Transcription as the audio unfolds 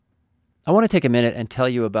I want to take a minute and tell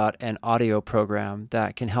you about an audio program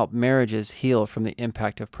that can help marriages heal from the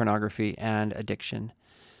impact of pornography and addiction.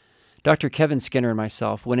 Dr. Kevin Skinner and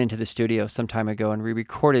myself went into the studio some time ago and we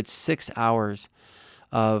recorded 6 hours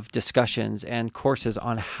of discussions and courses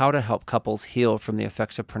on how to help couples heal from the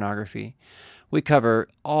effects of pornography. We cover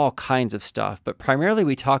all kinds of stuff, but primarily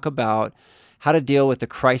we talk about how to deal with the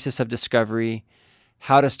crisis of discovery,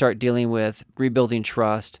 how to start dealing with rebuilding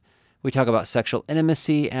trust. We talk about sexual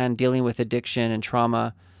intimacy and dealing with addiction and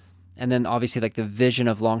trauma, and then obviously like the vision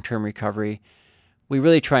of long-term recovery. We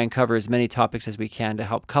really try and cover as many topics as we can to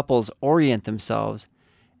help couples orient themselves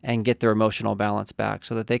and get their emotional balance back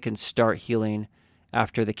so that they can start healing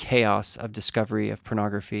after the chaos of discovery of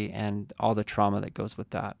pornography and all the trauma that goes with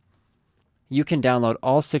that. You can download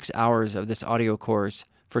all 6 hours of this audio course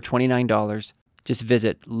for $29. Just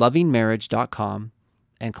visit lovingmarriage.com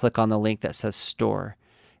and click on the link that says store,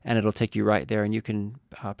 and it'll take you right there, and you can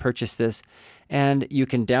purchase this. And you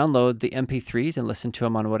can download the MP3s and listen to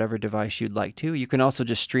them on whatever device you'd like to. You can also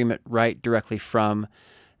just stream it right directly from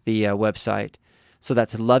the website. So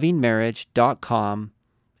that's lovingmarriage.com,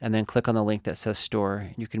 and then click on the link that says store.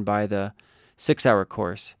 You can buy the 6-hour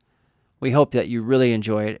course. We hope that you really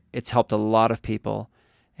enjoy it. It's helped a lot of people,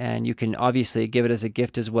 and you can obviously give it as a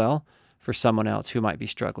gift as well for someone else who might be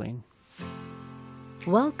struggling.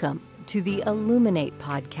 Welcome to the Illuminate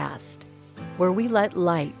podcast, where we let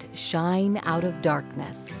light shine out of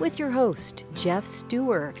darkness with your host, Jeff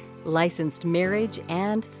Stewart, licensed marriage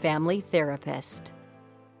and family therapist.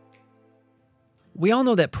 We all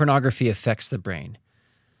know that pornography affects the brain,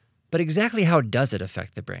 but exactly how does it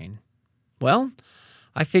affect the brain? Well,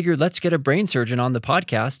 I figured let's get a brain surgeon on the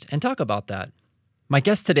podcast and talk about that. My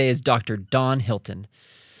guest today is Dr. Don Hilton.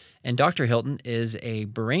 And Dr. Hilton is a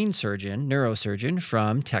brain surgeon, neurosurgeon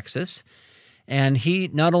from Texas. And he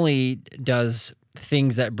not only does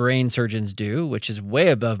things that brain surgeons do, which is way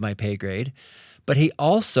above my pay grade, but he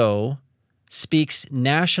also speaks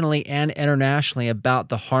nationally and internationally about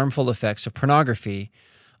the harmful effects of pornography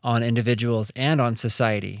on individuals and on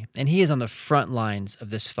society. And he is on the front lines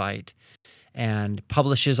of this fight and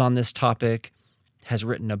publishes on this topic, has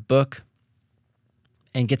written a book,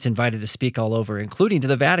 and gets invited to speak all over, including to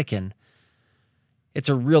the Vatican. It's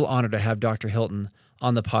a real honor to have Dr. Hilton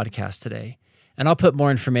on the podcast today. And I'll put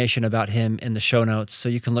more information about him in the show notes, so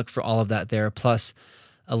you can look for all of that there, plus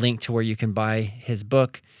a link to where you can buy his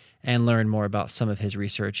book and learn more about some of his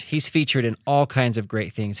research. He's featured in all kinds of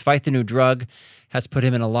great things. Fight the New Drug has put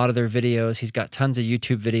him in a lot of their videos. He's got tons of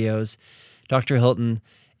YouTube videos. Dr. Hilton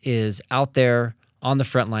is out there on the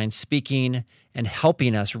front line speaking and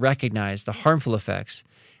helping us recognize the harmful effects,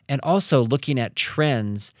 and also looking at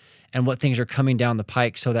trends and what things are coming down the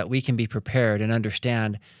pike so that we can be prepared and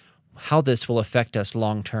understand how this will affect us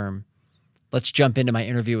long term. Let's jump into my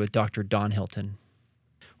interview with Dr. Don Hilton.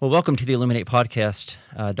 Well, welcome to the Illuminate podcast,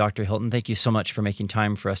 Dr. Hilton. Thank you so much for making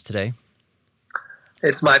time for us today.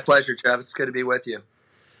 It's my pleasure, Jeff. It's good to be with you.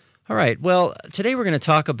 All right. Well, today we're going to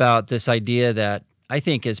talk about this idea that I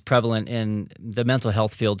think is prevalent in the mental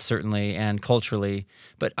health field, certainly, and culturally,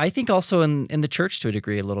 but I think also in the church to a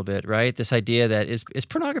degree a little bit, right? This idea that is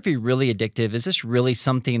pornography really addictive? Is this really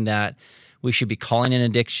something that we should be calling an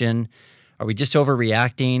addiction? Are we just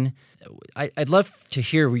overreacting? I'd love to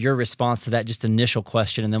hear your response to that just initial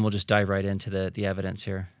question, and then we'll just dive right into the evidence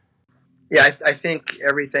here. Yeah, I think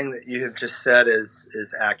everything that you have just said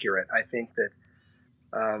is accurate. I think that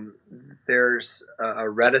there's a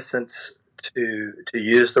reticence to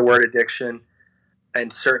use the word addiction,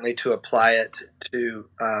 and certainly to apply it to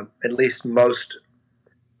at least most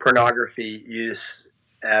pornography use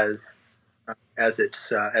as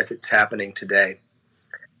it's happening today.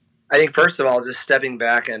 I think first of all, just stepping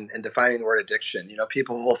back and defining the word addiction. You know,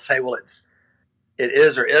 people will say, well, it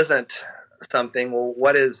is or isn't something. Well,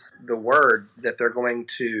 what is the word that they're going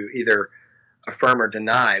to either affirm or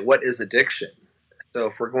deny? What is addiction? So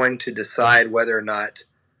if we're going to decide whether or not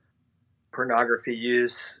pornography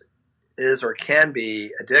use is or can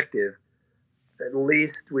be addictive, at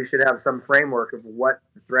least we should have some framework of what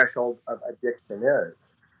the threshold of addiction is.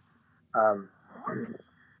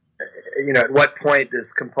 At what point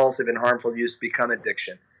does compulsive and harmful use become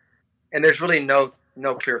addiction? And there's really no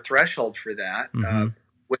clear threshold for that. Mm-hmm.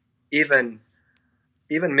 With even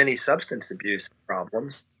many substance abuse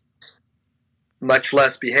problems, much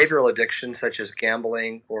less behavioral addiction such as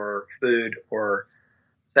gambling or food or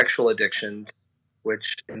sexual addictions,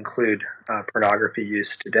 which include pornography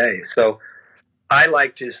use today. So I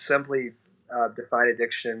like to simply define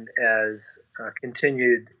addiction as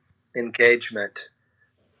continued engagement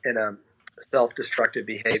in a self-destructive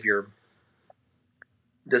behavior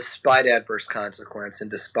despite adverse consequence and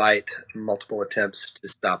despite multiple attempts to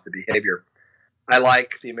stop the behavior. I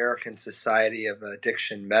like the American Society of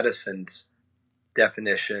Addiction Medicine's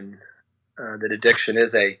definition that addiction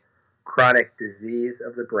is a chronic disease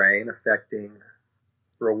of the brain affecting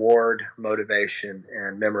reward, motivation,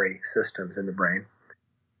 and memory systems in the brain.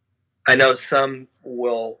 I know some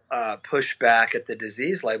will push back at the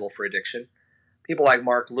disease label for addiction. People like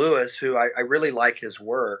Mark Lewis, who I really like his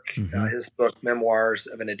work, his book, Memoirs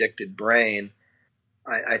of an Addicted Brain,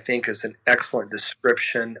 I think is an excellent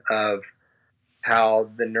description of how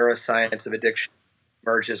the neuroscience of addiction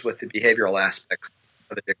merges with the behavioral aspects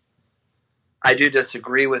of addiction. I do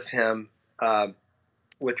disagree with him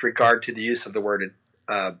with regard to the use of the word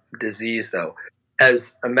disease, though.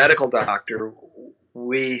 As a medical doctor,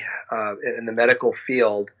 we in the medical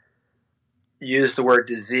field use the word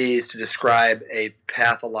disease to describe a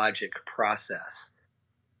pathologic process,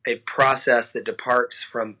 a process that departs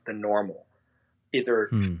from the normal,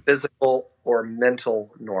 either physical or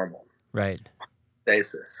mental normal. Right.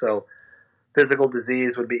 Stasis. So physical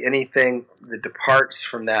disease would be anything that departs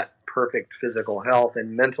from that perfect physical health,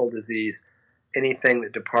 and mental disease, anything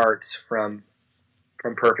that departs from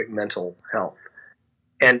perfect mental health.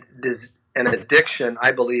 And an addiction,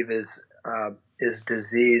 I believe, is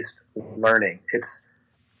diseased learning. It's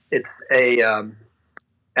a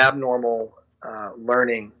abnormal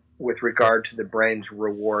learning with regard to the brain's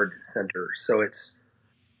reward center. So it's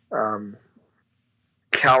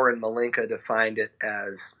Kauer and Malinka defined it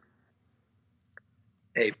as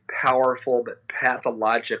a powerful but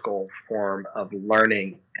pathological form of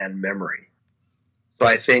learning and memory. So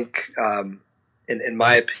I think, in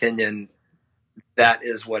my opinion, that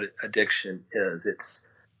is what addiction is.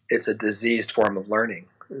 It's a diseased form of learning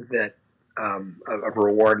that of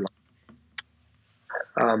reward.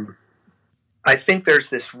 I think there's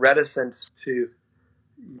this reticence to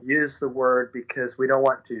use the word because we don't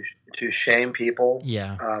want to shame people.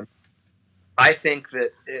 Yeah. I think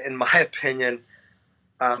that, in my opinion,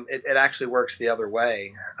 it actually works the other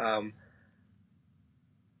way.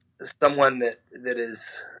 Someone that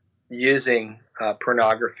is using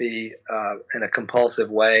pornography in a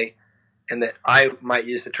compulsive way, and that I might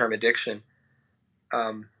use the term addiction.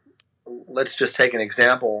 Let's just take an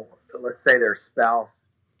example. Let's say their spouse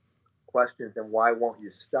questions them, why won't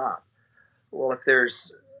you stop? Well, if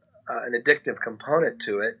there's an addictive component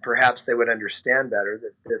to it, perhaps they would understand better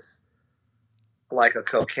that this, like a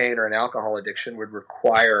cocaine or an alcohol addiction, would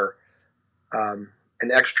require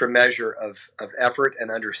an extra measure of effort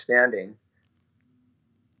and understanding.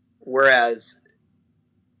 Whereas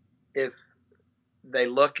if they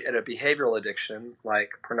look at a behavioral addiction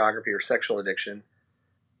like pornography or sexual addiction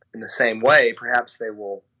in the same way, perhaps they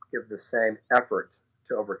will give the same effort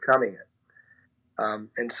to overcoming it.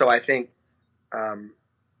 And so I think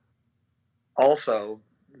also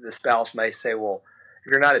the spouse may say, well,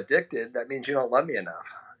 if you're not addicted, that means you don't love me enough.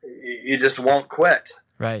 You just won't quit.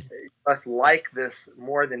 Right. You must like this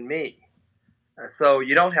more than me. So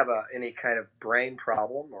you don't have any kind of brain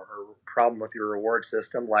problem or problem with your reward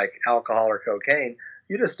system like alcohol or cocaine.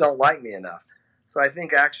 You just don't like me enough. So I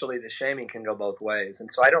think actually the shaming can go both ways.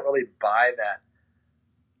 And so I don't really buy that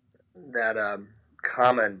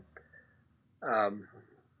common,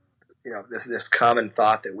 this common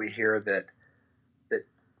thought that we hear that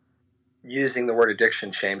using the word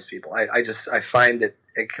addiction shames people. I find that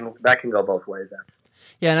that can go both ways.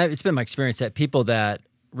 Yeah, and it's been my experience that people that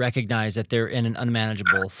recognize that they're in an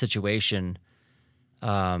unmanageable situation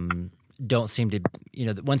don't seem to,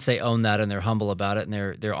 once they own that and they're humble about it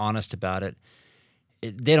and they're honest about it,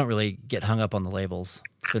 they don't really get hung up on the labels.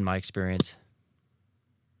 It's been my experience.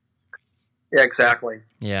 Yeah, exactly.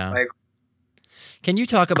 Yeah. Can you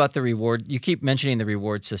talk about the reward? You keep mentioning the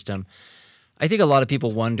reward system. I think a lot of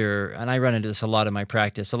people wonder, and I run into this a lot in my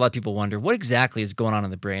practice, a lot of people wonder, what exactly is going on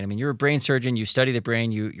in the brain? I mean, you're a brain surgeon, you study the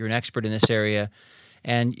brain, you're an expert in this area,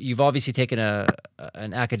 and you've obviously taken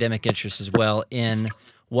an academic interest as well in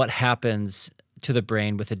what happens to the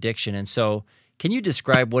brain with addiction. And so can you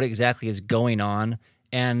describe what exactly is going on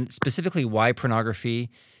and specifically why pornography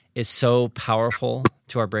is so powerful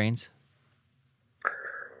to our brains?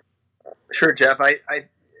 Sure, Jeff.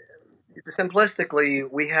 Simplistically,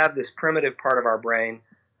 we have this primitive part of our brain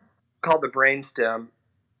called the brainstem,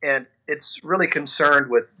 and it's really concerned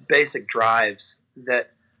with basic drives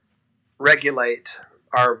that regulate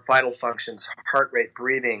our vital functions: heart rate,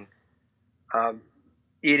 breathing,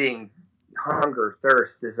 eating, hunger,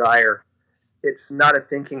 thirst, desire. It's not a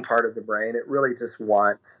thinking part of the brain. It really just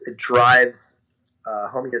wants. It drives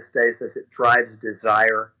homeostasis. It drives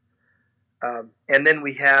desire. And then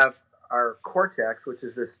we have our cortex, which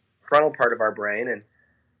is this frontal part of our brain, and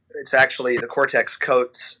it's actually the cortex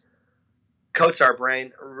coats our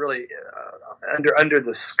brain really under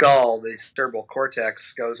the skull. The cerebral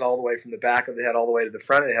cortex goes all the way from the back of the head all the way to the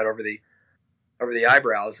front of the head over the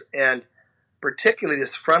eyebrows, and particularly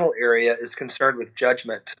this frontal area is concerned with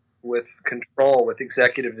judgment, with control, with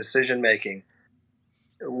executive decision making,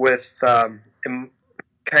 with kind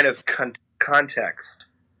of context.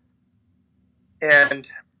 And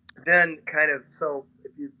then kind of, so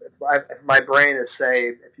if my brain is, say,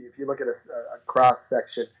 if you look at a cross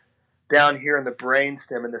section down here in the brain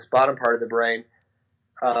stem, in this bottom part of the brain,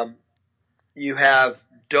 you have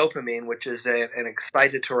dopamine, which is an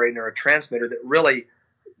excitatory neurotransmitter that really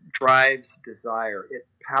drives desire. It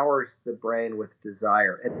powers the brain with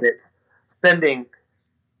desire, and it's sending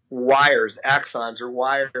wires, axons or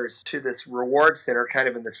wires, to this reward center kind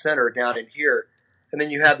of in the center down in here. And then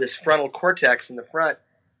you have this frontal cortex in the front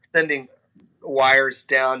sending wires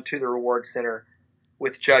down to the reward center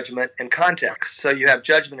with judgment and context. So you have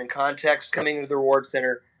judgment and context coming into the reward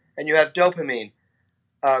center, and you have dopamine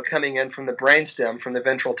coming in from the brainstem, from the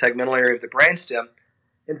ventral tegmental area of the brainstem.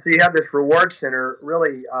 And so you have this reward center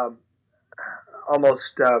really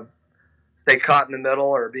almost, say, caught in the middle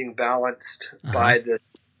or being balanced by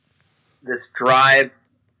this drive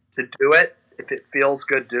to do it. If it feels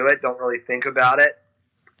good, do it. Don't really think about it.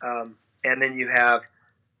 And then you have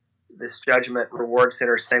this judgment reward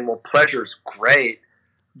center saying, well, pleasure's great,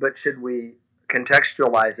 but should we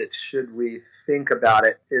contextualize it? Should we think about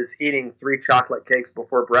it? Is eating 3 chocolate cakes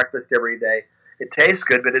before breakfast every day, it tastes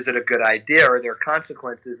good, but is it a good idea? Or are there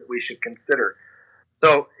consequences that we should consider?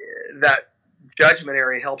 So that judgment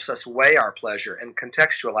area helps us weigh our pleasure and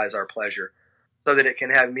contextualize our pleasure so that it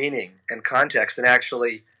can have meaning and context and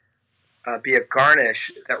actually be a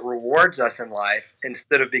garnish that rewards us in life,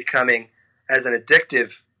 instead of becoming, as an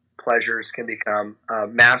addictive pleasures can become, a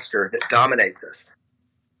master that dominates us.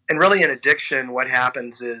 And really in addiction, what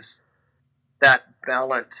happens is that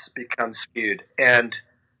balance becomes skewed, and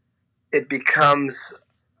it becomes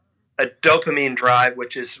a dopamine drive,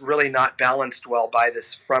 which is really not balanced well by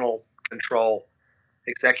this frontal control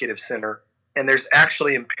executive center. And there's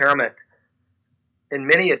actually impairment in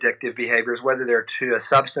many addictive behaviors, whether they're to a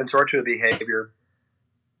substance or to a behavior,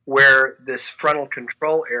 where this frontal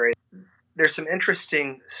control area, there's some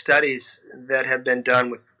interesting studies that have been done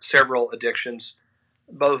with several addictions,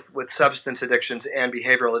 both with substance addictions and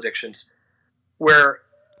behavioral addictions, where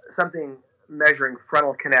something measuring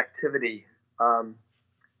frontal connectivity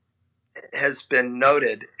has been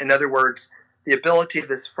noted. In other words, the ability of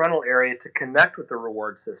this frontal area to connect with the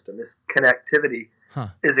reward system, this connectivity,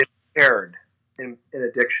 is impaired in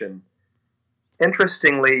addiction.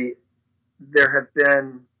 Interestingly, there have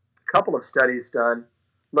been a couple of studies done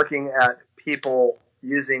looking at people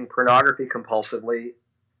using pornography compulsively,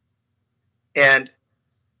 and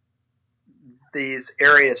these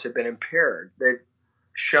areas have been impaired. They've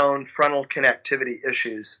shown frontal connectivity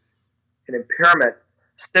issues and impairment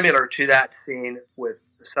similar to that seen with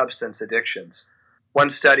substance addictions. One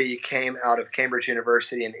study came out of Cambridge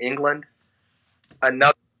University in England.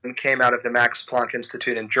 Another one came out of the Max Planck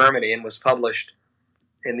Institute in Germany and was published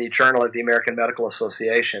in the Journal of the American Medical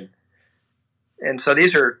Association. And so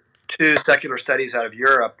these are 2 secular studies out of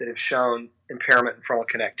Europe that have shown impairment in frontal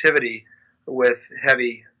connectivity with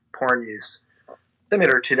heavy porn use,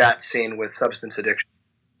 similar to that seen with substance addiction.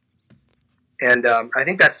 And I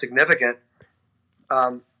think that's significant.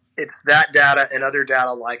 It's that data and other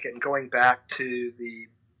data like it, and going back to the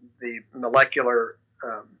molecular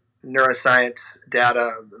neuroscience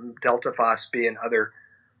data, delta phosphate and other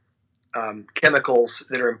chemicals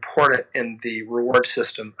that are important in the reward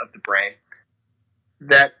system of the brain,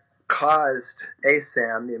 that caused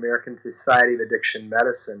ASAM, the American Society of Addiction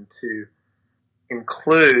Medicine, to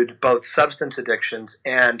include both substance addictions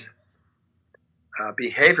and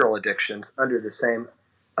behavioral addictions under the same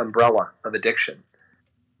umbrella of addiction.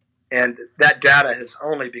 And that data has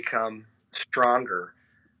only become stronger,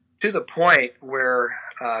 to the point where,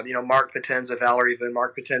 Mark Potenza,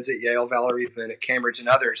 Mark Potenza at Yale, Valerie Vin at Cambridge, and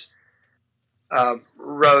others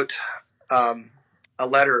wrote a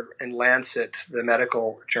letter in Lancet, the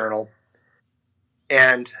medical journal,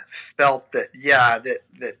 and felt that,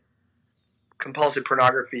 that compulsive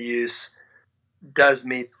pornography use does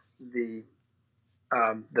meet the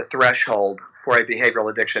threshold for a behavioral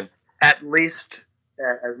addiction, at least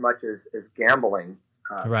as much as gambling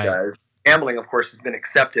does. Gambling, of course, has been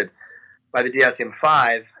accepted by the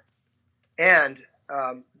DSM-5, and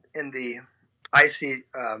in the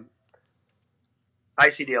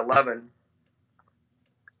ICD-11,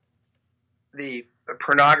 the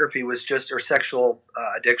pornography was just, or sexual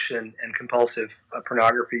addiction and compulsive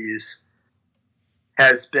pornography use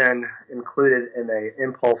has been included in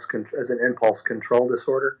as an impulse control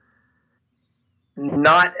disorder,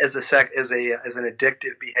 not as an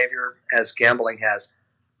addictive behavior as gambling has.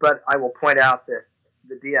 But I will point out that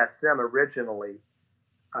the DSM originally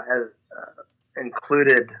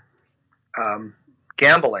included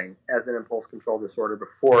gambling as an impulse control disorder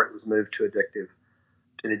before it was moved to the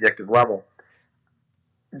addictive level.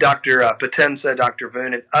 Dr. Potenza, Dr.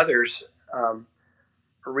 Voon, and others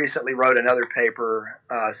recently wrote another paper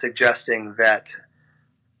suggesting that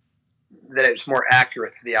it's more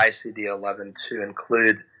accurate for the ICD-11 to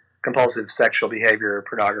include compulsive sexual behavior or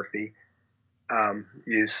pornography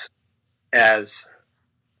use as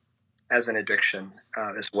an addiction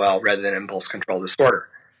as well, rather than impulse control disorder,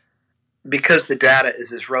 because the data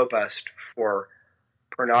is as robust for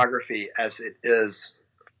pornography as it is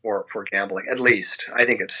for gambling. At least I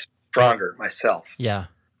think it's stronger myself. Yeah.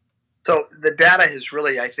 So the data is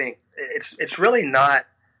really, I think it's really not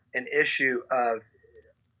an issue of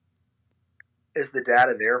is the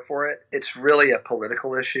data there for it. It's really a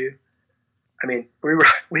political issue. I mean,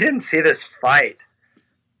 we didn't see this fight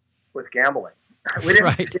with gambling. We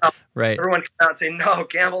didn't see everyone come out and say, no,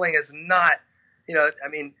 gambling is not,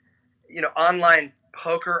 online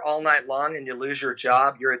poker all night long and you lose your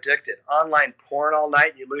job, you're addicted. Online porn all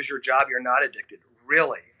night and you lose your job, you're not addicted.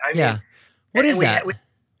 Really? What is that?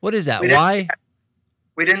 What is that? Why?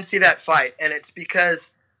 We didn't see that fight. And it's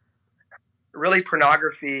because really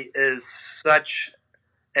pornography is such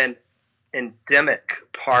an endemic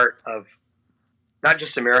part of not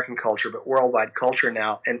just American culture, but worldwide culture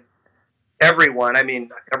now. And everyone,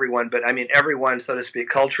 so to speak,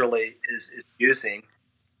 culturally is using.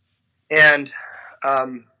 And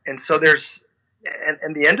so there's,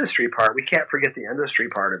 and the industry part, we can't forget the industry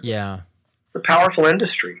part of it. Yeah. The powerful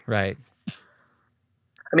industry. Right.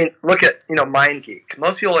 I mean, look at, MindGeek.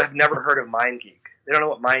 Most people have never heard of MindGeek. They don't know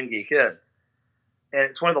what MindGeek is. And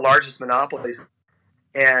it's one of the largest monopolies.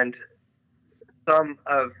 And some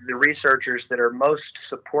of the researchers that are most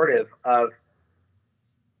supportive of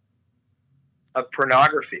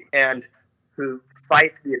pornography and who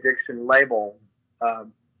fight the addiction label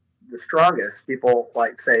the strongest, people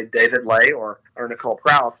like, say, David Lay or Nicole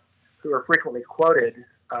Prouse, who are frequently quoted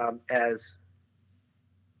as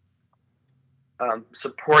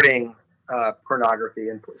supporting pornography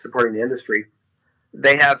and supporting the industry.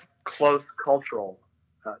 They have close cultural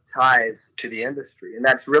ties to the industry, and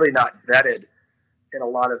that's really not vetted in a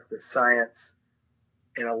lot of the science,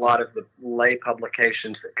 in a lot of the lay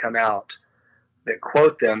publications that come out that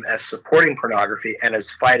quote them as supporting pornography and as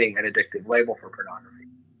fighting an addictive label for pornography.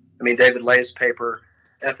 I mean, David Lay's paper,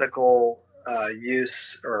 ethical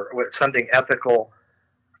use, or something ethical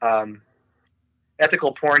porn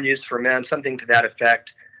use for men, something to that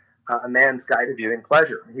effect, A Man's Guide to Viewing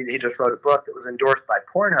Pleasure. He just wrote a book that was endorsed by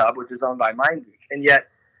Pornhub, which is owned by MindGeek. And yet,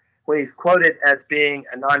 when he's quoted as being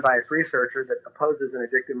a non-biased researcher that opposes an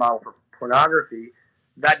addictive model for pornography,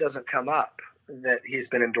 that doesn't come up, that he's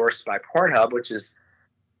been endorsed by Pornhub, which is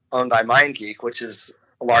owned by MindGeek, which is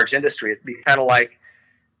a large industry. It'd be kind of like,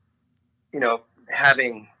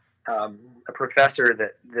 having a professor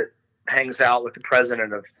that hangs out with the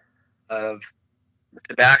president of the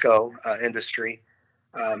tobacco industry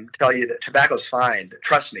tell you that tobacco's fine.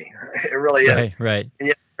 Trust me, it really is. Right. And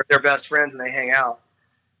yet they're best friends and they hang out.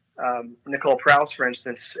 Nicole Prouse, for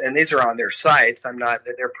instance, and these are on their sites.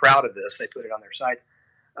 They're proud of this. They put it on their sites.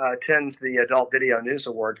 Attends the Adult Video News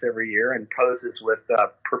Awards every year and poses with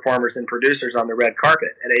performers and producers on the red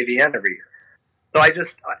carpet at AVN every year. So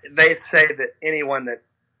they say that anyone that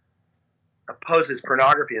opposes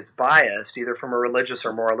pornography is biased, either from a religious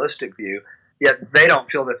or moralistic view, yet they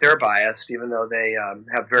don't feel that they're biased, even though they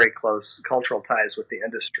have very close cultural ties with the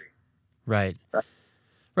industry. Right.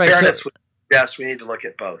 Fairness, yes, we need to look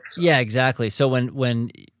at both. So. Yeah, exactly. So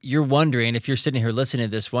when you're wondering, if you're sitting here listening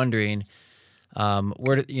to this, wondering,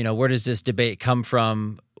 where does this debate come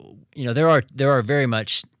from? There are very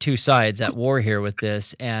much two sides at war here with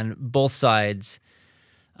this, and both sides,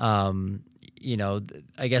 I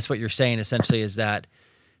guess what you're saying essentially is that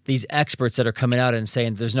these experts that are coming out and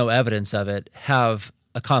saying there's no evidence of it have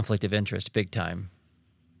a conflict of interest big time.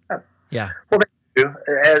 Yeah. Well, they do.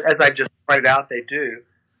 As I just pointed out, they do.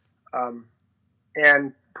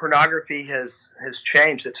 And pornography has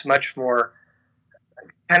changed. It's much more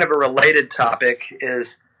kind of a related topic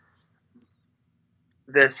is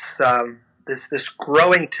this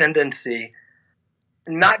growing tendency,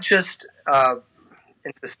 not just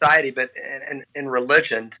in society, but in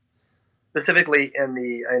religions, specifically in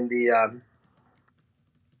the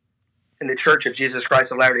Church of Jesus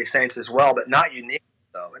Christ of Latter-day Saints as well, but not unique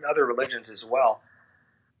though, in other religions as well.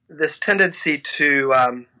 this tendency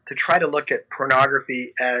to try to look at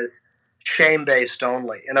pornography as shame-based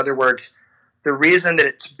only. In other words, the reason that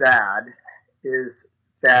it's bad is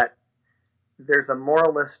that there's a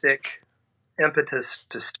moralistic impetus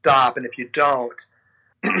to stop, and if you don't,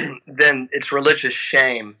 then it's religious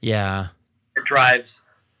shame. Yeah, that drives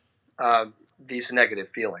these negative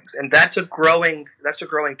feelings, and that's a growing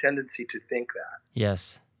tendency to think that.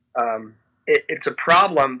 yes. It's a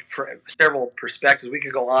problem for several perspectives. We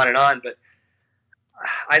could go on, but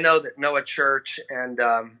I know that Noah Church and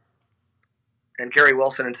Gary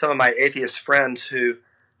Wilson and some of my atheist friends who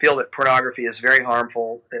feel that pornography is very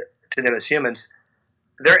harmful to them as humans,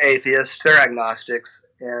 they're atheists, they're agnostics,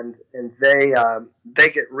 and they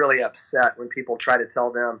get really upset when people try to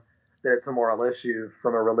tell them that it's a moral issue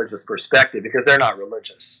from a religious perspective, because they're not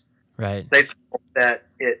religious. Right. They feel that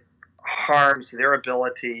it harms their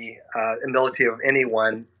ability of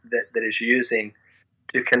anyone that is using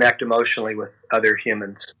to connect emotionally with other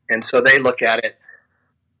humans. And so they look at it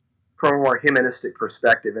from a more humanistic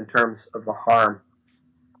perspective in terms of the harm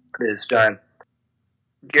that is done.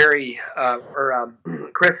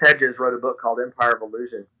 Chris Hedges wrote a book called Empire of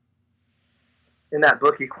Illusion. In that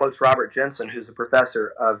book, he quotes Robert Jensen, who's a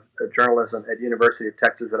professor of journalism at University of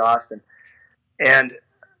Texas at Austin. And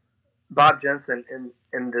Bob Jensen, in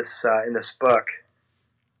this book,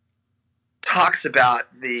 talks about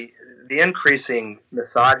the increasing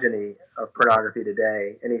misogyny of pornography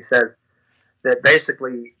today, and he says that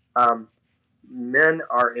basically men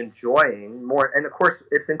are enjoying more, and of course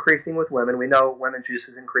it's increasing with women. We know women's use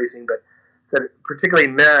is increasing, but so particularly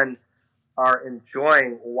men are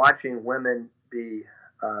enjoying watching women be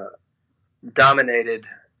dominated,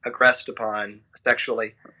 aggressed upon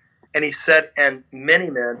sexually. And he said, and many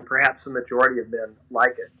men, perhaps the majority of men,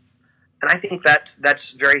 like it. And I think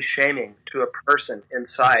that's very shaming to a person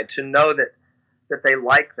inside to know that they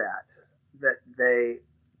like that they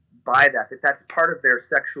buy that that's part of their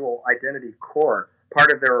sexual identity core, part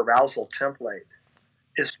of their arousal template,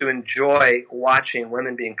 is to enjoy watching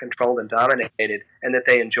women being controlled and dominated, and that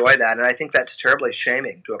they enjoy that. And I think that's terribly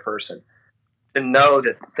shaming to a person to know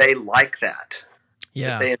that they like that.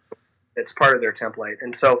 Yeah. It's part of their template.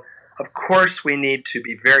 And so, of course, we need to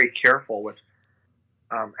be very careful with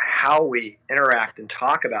how we interact and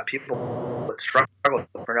talk about people that struggle with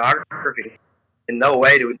pornography. In no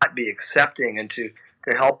way do we not be accepting and to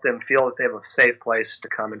help them feel that they have a safe place to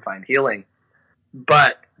come and find healing.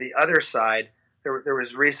 But the other side, there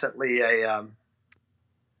was recently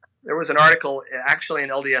there was an article actually in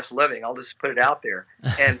LDS Living. I'll just put it out there.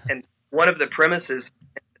 And one of the premises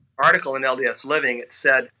in the article in LDS Living, it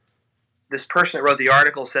said, this person that wrote the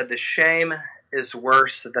article said the shame is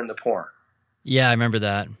worse than the porn. Yeah, I remember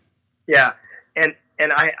that. Yeah, and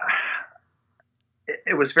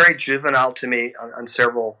it was very juvenile to me on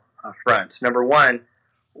several fronts. Number one,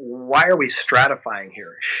 why are we stratifying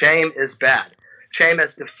here? Shame is bad. Shame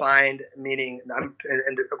as defined, meaning,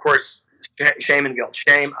 and of course, shame and guilt.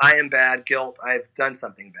 Shame, I am bad. Guilt, I've done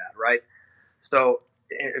something bad, right? So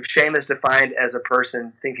if shame is defined as a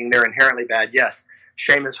person thinking they're inherently bad, yes,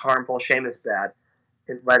 shame is harmful, shame is bad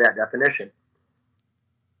by that definition.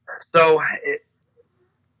 So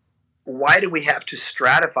why do we have to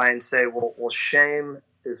stratify and say, well, shame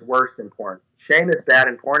is worse than porn? Shame is bad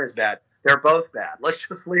and porn is bad. They're both bad. Let's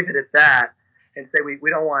just leave it at that and say we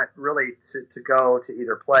don't want really to go to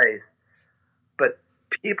either place. But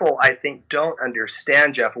people, I think, don't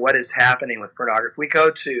understand, Jeff, what is happening with pornography. We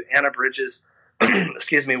go to Anna Bridges'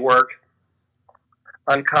 work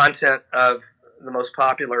on content of the most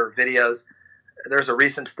popular videos. There's a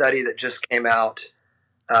recent study that just came out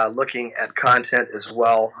looking at content as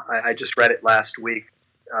well. I just read it last week.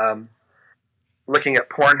 Looking at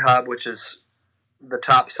Pornhub, which is the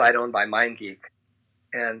top site owned by MindGeek,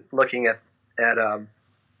 and looking at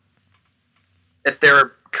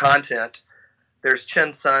their content. There's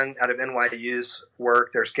Chen Sung out of NYU's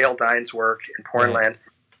work. There's Gail Dine's work in Pornland.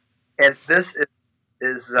 And this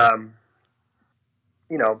is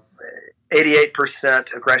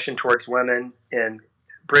 88% aggression towards women in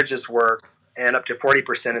Bridges' work and up to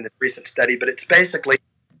 40% in this recent study. But it's basically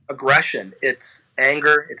aggression. It's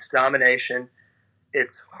anger. It's domination.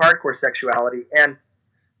 It's hardcore sexuality. And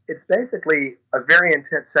it's basically a very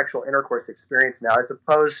intense sexual intercourse experience now, as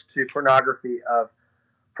opposed to pornography of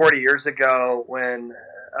 40 years ago when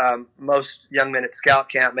most young men at scout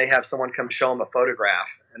camp may have someone come show them a photograph,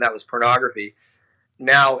 and that was pornography.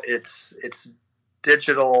 Now it's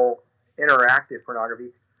digital, interactive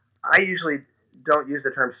pornography. I usually don't use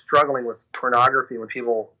the term struggling with pornography when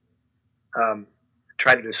people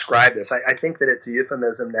try to describe this. I think that it's a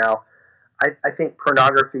euphemism now. I think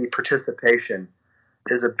pornography participation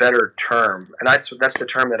is a better term, and that's the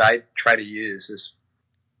term that I try to use, is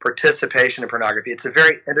participation in pornography. It's a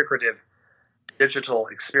very integrative digital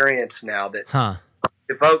experience now that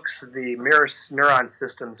evokes the mirror neuron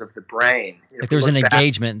systems of the brain. Like there's an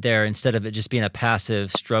engagement there instead of it just being a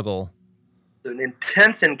passive struggle. An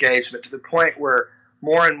intense engagement to the point where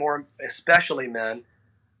more and more, especially men,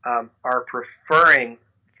 are preferring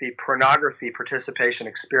the pornography participation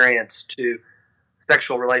experience to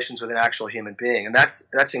sexual relations with an actual human being, and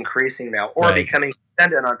that's increasing now, or becoming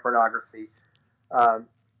dependent on pornography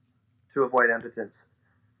to avoid impotence.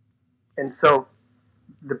 And so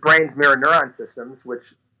the brain's mirror neuron systems,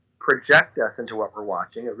 which project us into what we're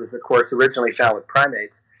watching, it was, of course, originally found with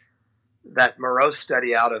primates. That Moreau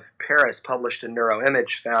study out of Paris, published in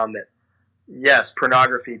Neuroimage, found that, yes,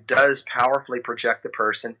 pornography does powerfully project the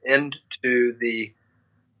person into the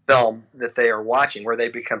film that they are watching, where they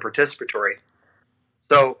become participatory.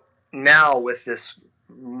 So now with this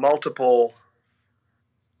multiple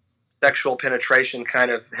sexual penetration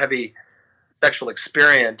kind of heavy sexual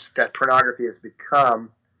experience that pornography has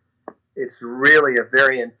become, it's really a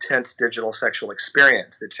very intense digital sexual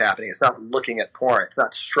experience that's happening. It's not looking at porn. It's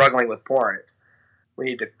not struggling with porn. We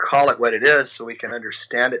need to call it what it is so we can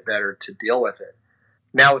understand it better to deal with it.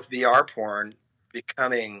 Now with VR porn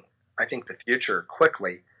becoming, I think, the future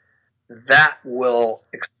quickly, that will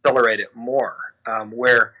accelerate it more,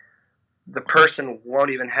 where the person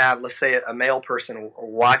won't even have, let's say, a male person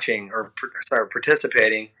watching or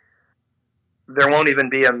participating. There won't even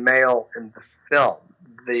be a male in the film.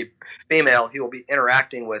 The female he will be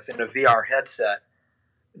interacting with in a VR headset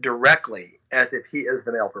directly as if he is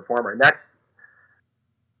the male performer. And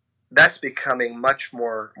that's becoming much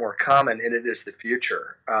more common, and it is the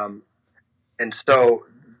future. And so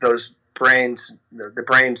those the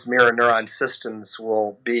brain's mirror neuron systems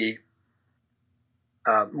will be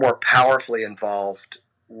more powerfully involved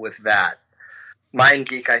with that.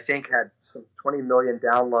 MindGeek, I think, had some 20 million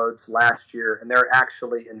downloads last year, and they're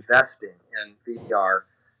actually investing in VR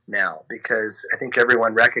now because I think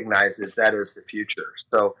everyone recognizes that is the future.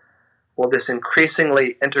 So will this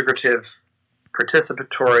increasingly integrative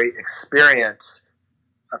participatory experience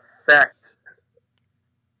affect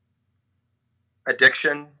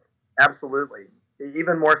addiction? Absolutely.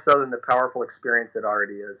 Even more so than the powerful experience it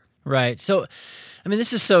already is. Right. So, I mean,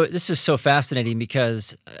 this is so fascinating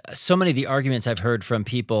because so many of the arguments I've heard from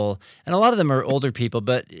people, and a lot of them are older people,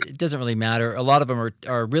 but it doesn't really matter. A lot of them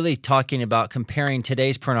are really talking about comparing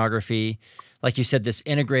today's pornography, like you said, this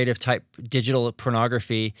integrative type digital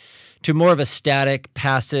pornography, to more of a static,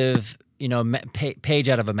 passive, page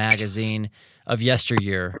out of a magazine of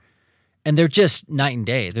yesteryear. And they're just night and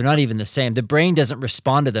day. They're not even the same. The brain doesn't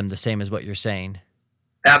respond to them the same as what you're saying.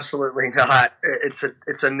 Absolutely not.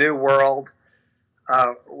 It's a new world.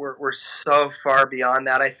 We're so far beyond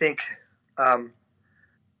that. I think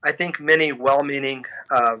many well-meaning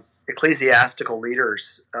ecclesiastical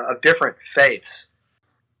leaders of different faiths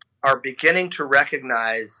are beginning to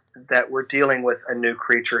recognize that we're dealing with a new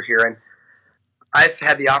creature here. And I've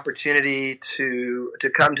had the opportunity to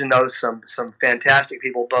come to know some fantastic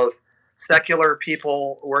people, both secular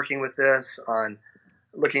people working with this on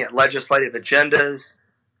looking at legislative agendas,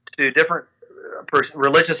 to different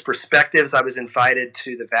religious perspectives. I was invited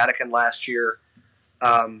to the Vatican last year.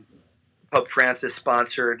 Pope Francis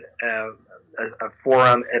sponsored a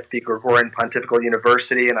forum at the Gregorian Pontifical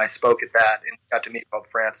University, and I spoke at that and got to meet Pope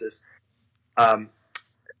Francis.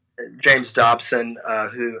 James Dobson,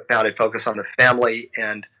 who founded Focus on the Family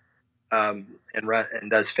and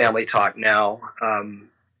does Family Talk now,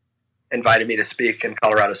 invited me to speak in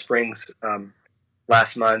Colorado Springs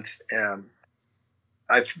last month.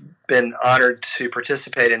 I've been honored to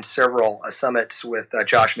participate in several summits with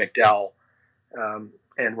Josh McDowell,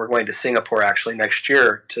 and we're going to Singapore actually next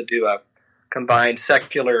year to do a combined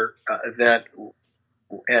secular event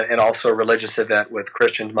and also a religious event with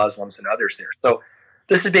Christians, Muslims, and others there. So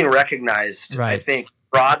this is being recognized, right, I think,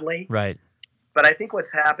 broadly. Right. But I think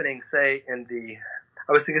what's happening, say,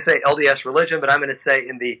 I was going to say LDS religion, but I'm going to say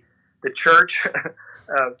in the church,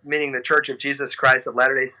 meaning the Church of Jesus Christ of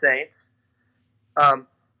Latter-day Saints,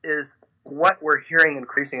 is what we're hearing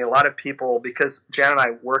increasingly. A lot of people, because Jan and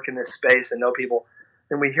I work in this space and know people,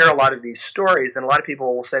 and we hear a lot of these stories, and a lot of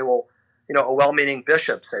people will say, well, a well-meaning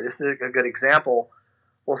bishop, say, this is a good example,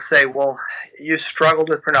 will say, well, you struggled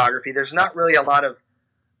with pornography. There's not really a lot of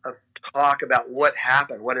talk about what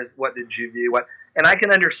happened. What did you do? And I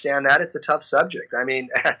can understand that. It's a tough subject. I mean,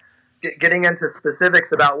 getting into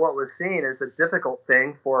specifics about what was seen is a difficult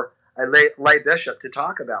thing for a lay bishop to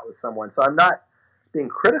talk about with someone. So I'm not being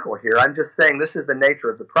critical here. I'm just saying this is the nature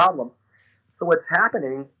of the problem. So what's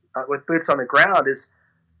happening with boots on the ground is,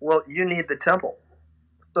 well, you need the temple.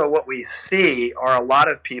 So what we see are a lot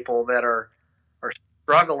of people that are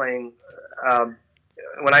struggling.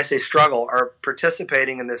 When I say struggle, are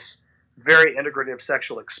participating in this very integrative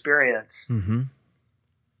sexual experience, Mm-hmm.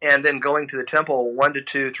 and then going to the temple 1 to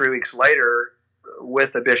 2, 3 weeks later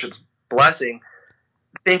with the bishop's blessing,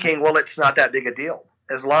 thinking, well, it's not that big a deal.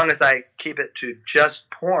 As long as I keep it to just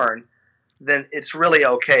porn, then it's really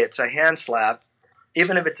okay. It's a hand slap.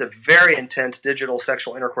 Even if it's a very intense digital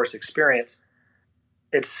sexual intercourse experience,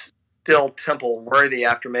 it's still temple worthy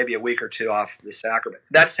after maybe a week or two off the sacrament.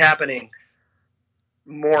 That's happening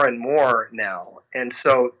more and more now. And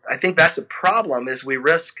so I think that's a problem, is we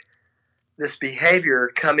risk this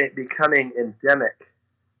behavior becoming endemic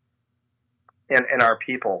in our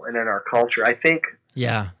people and in our culture. I think,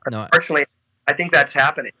 unfortunately, I think that's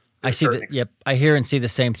happening. I see that. Yep, I hear and see the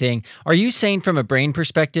same thing. Are you saying from a brain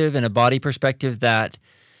perspective and a body perspective that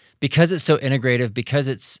because it's so integrative, because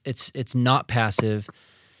it's not passive,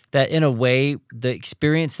 that in a way the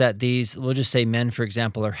experience that these, we'll just say men, for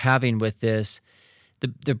example, are having with this,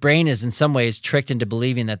 the brain is in some ways tricked into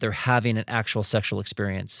believing that they're having an actual sexual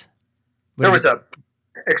experience? There was a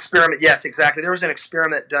experiment. Yes, exactly. There was an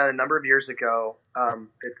experiment done a number of years ago.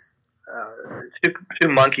 It's two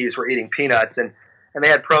monkeys were eating peanuts, and they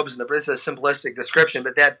had probes in the brain. This is a simplistic description,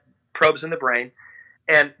 but they had probes in the brain.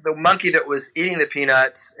 And the monkey that was eating the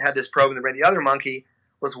peanuts had this probe in the brain. The other monkey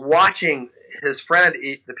was watching his friend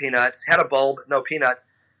eat the peanuts, had a bulb, no peanuts,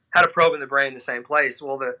 had a probe in the brain in the same place.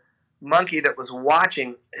 Well, the monkey that was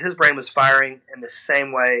watching, his brain was firing in the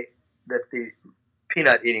same way that the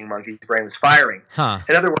peanut eating monkey's brain was firing. Huh.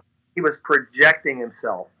 In other words, he was projecting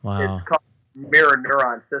himself. Wow. It's called mirror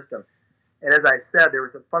neuron system. And as I said, there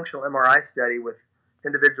was a functional MRI study with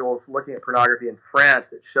individuals looking at pornography in France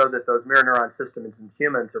that showed that those mirror neuron systems in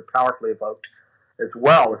humans are powerfully evoked as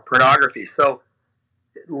well with pornography. So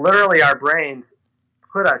literally our brains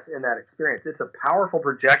put us in that experience. It's a powerful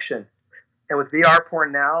projection. And with VR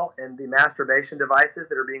porn now and the masturbation devices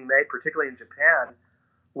that are being made, particularly in Japan,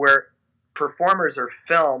 where performers are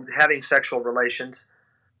filmed having sexual relations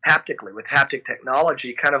haptically with haptic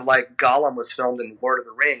technology, kind of like Gollum was filmed in Lord of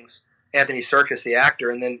the Rings, Anthony Serkis, the actor,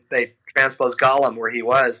 and then they transposed Gollum where he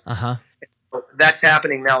was. Uh-huh. That's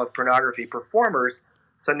happening now with pornography performers.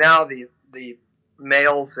 So now the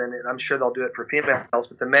males, and I'm sure they'll do it for females,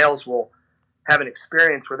 but the males will have an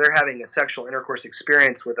experience where they're having a sexual intercourse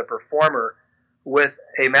experience with a performer with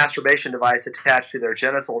a masturbation device attached to their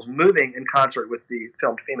genitals, moving in concert with the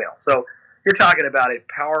filmed female. So you're talking about a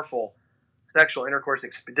powerful sexual intercourse,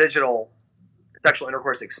 digital sexual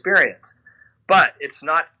intercourse experience, but it's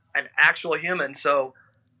not an actual human. So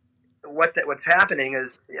what's happening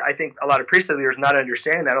is, I think a lot of priesthood leaders not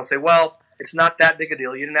understanding that will say, well, it's not that big a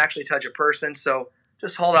deal. You didn't actually touch a person, so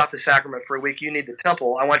just hold off the sacrament for a week. You need the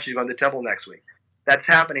temple. I want you to go to the temple next week. That's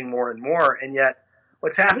happening more and more, and yet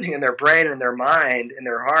what's happening in their brain and their mind and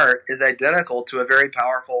their heart is identical to a very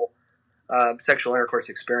powerful sexual intercourse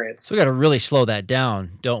experience. So we got to really slow that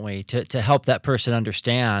down, don't we, to help that person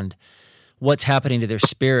understand what's happening to their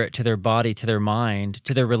spirit, to their body, to their mind,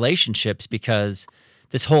 to their relationships, because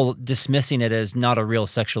this whole dismissing it as not a real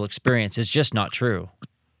sexual experience is just not true.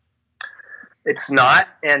 It's not,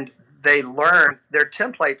 and they learn, their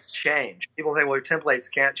templates change. People think, well, your templates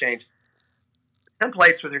can't change.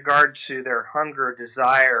 Templates with regard to their hunger,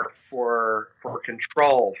 desire for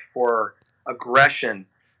control, for aggression,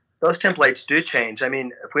 those templates do change. I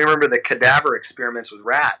mean, if we remember the cadaver experiments with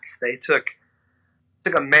rats, they took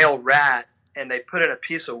a male rat and they put in a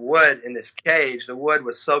piece of wood in this cage. The wood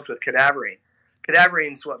was soaked with cadaverine.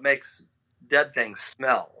 Cadaverine is what makes dead things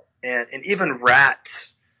smell. And even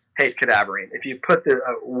rats hate cadaverine. If you put the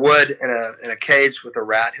wood in a cage with a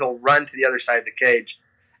rat, he'll run to the other side of the cage.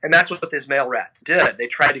 And that's what these male rats did. They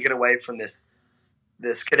tried to get away from this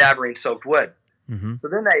cadaverine-soaked wood. Mm-hmm. So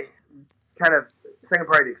then they kind of, second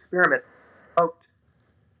part of the experiment, poked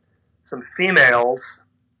some females,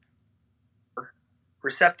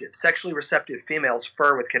 sexually receptive females,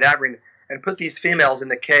 fur with cadaverine, and put these females in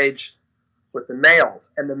the cage with the males.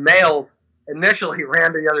 And the males initially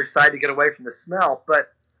ran to the other side to get away from the smell,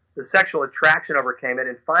 but the sexual attraction overcame it,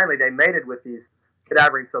 and finally they mated with these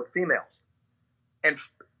cadaverine-soaked females. And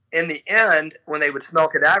in the end, when they would smell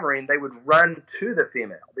cadaverine, they would run to the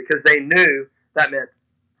female because they knew that meant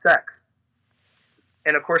sex.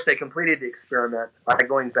 And of course, they completed the experiment by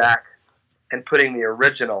going back and putting the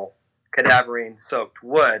original cadaverine-soaked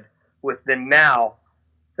wood with the now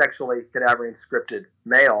sexually cadaverine-scripted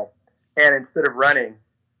male. And instead of running,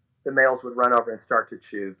 the males would run over and start to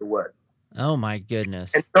chew the wood. Oh my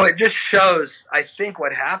goodness. And so it just shows, I think,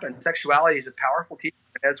 what happens. Sexuality is a powerful teacher.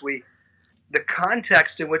 The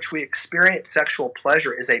context in which we experience sexual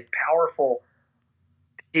pleasure is a powerful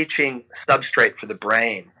teaching substrate for the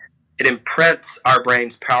brain. It imprints our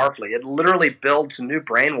brains powerfully. It literally builds new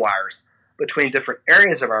brain wires between different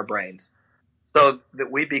areas of our brains so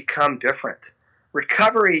that we become different.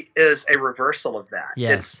 Recovery is a reversal of that.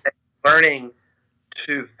 Yes. It's learning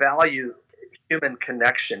to value human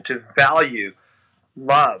connection, to value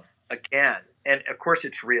love again. And of course,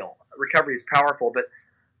 it's real. Recovery is powerful, but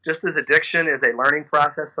just as addiction is a learning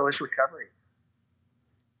process, so is recovery.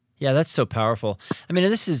 Yeah, that's so powerful. I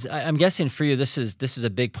mean, I'm guessing for you, this is a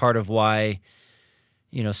big part of why,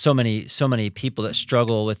 so many people that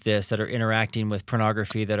struggle with this, that are interacting with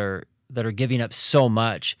pornography, that are giving up so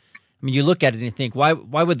much. I mean, you look at it and you think, why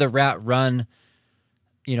would the rat run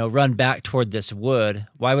back toward this wood?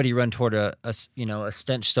 Why would he run toward a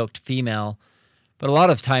stench-soaked female? But a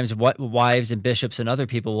lot of times, what wives and bishops and other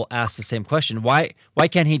people will ask the same question: Why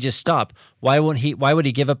can't he just stop? Why would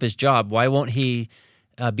he give up his job? Why won't he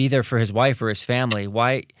be there for his wife or his family?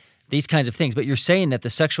 Why these kinds of things? But you're saying that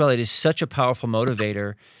the sexuality is such a powerful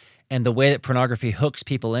motivator, and the way that pornography hooks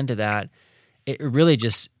people into that, it really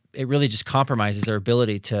just compromises their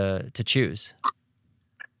ability to choose.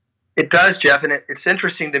 It does, Jeff, and it's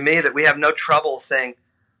interesting to me that we have no trouble saying,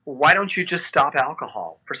 well, "Why don't you just stop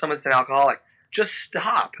alcohol?" For someone that's an alcoholic, just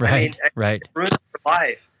stop. Right, right. It ruins your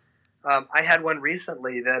life. I had one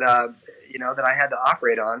recently that that I had to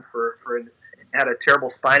operate on for had a terrible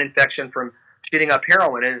spine infection from shooting up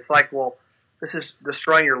heroin, and it's like, well, this is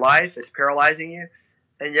destroying your life. It's paralyzing you,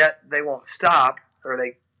 and yet they won't stop, or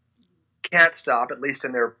they can't stop, at least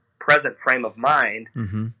in their present frame of mind,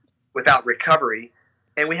 without recovery.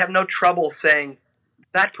 And we have no trouble saying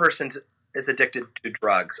that person is addicted to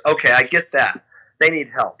drugs. Okay, I get that. They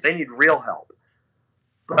need help. They need real help.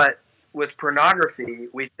 But with pornography,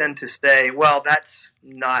 we tend to say, well, that's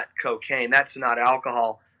not cocaine. That's not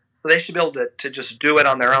alcohol. So they should be able to just do it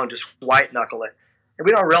on their own, just white knuckle it. And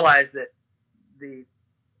we don't realize that the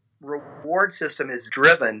reward system is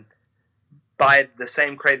driven by the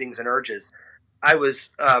same cravings and urges. I was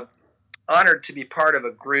honored to be part of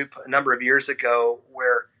a group a number of years ago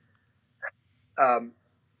where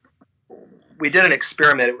we did an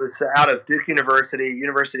experiment. It was out of Duke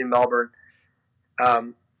University of Melbourne,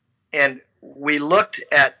 and we looked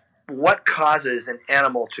at what causes an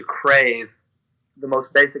animal to crave the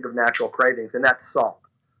most basic of natural cravings, and that's salt.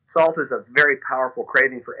 Salt is a very powerful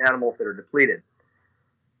craving for animals that are depleted.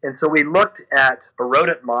 And so we looked at a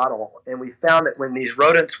rodent model, and we found that when these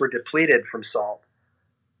rodents were depleted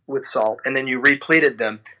with salt, and then you repleted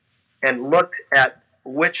them and looked at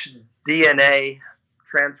which DNA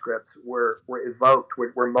transcripts were evoked,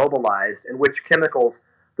 were mobilized, and which chemicals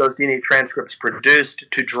those DNA transcripts produced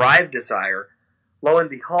to drive desire, lo and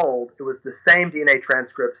behold, it was the same DNA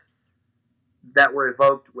transcripts that were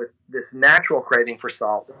evoked with this natural craving for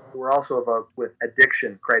salt were also evoked with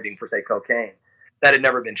addiction craving for, say, cocaine. That had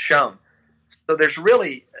never been shown. So there's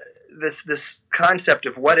really this concept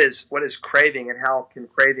of what is craving and how can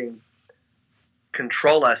craving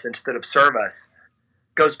control us instead of serve us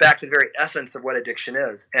goes back to the very essence of what addiction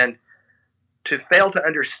is. And to fail to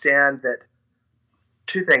understand that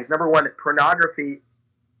two things. Number one, that pornography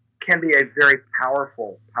can be a very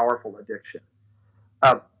powerful addiction.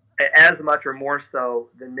 As much or more so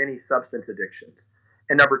than many substance addictions.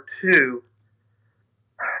 And number two,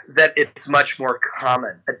 that it's much more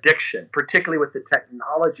common addiction, particularly with the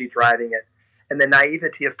technology driving it and the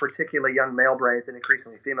naivety of particularly young male brains and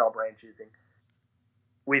increasingly female brains using.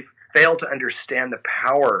 We've failed to understand the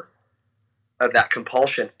power of that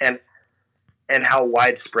compulsion and how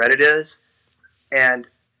widespread it is. And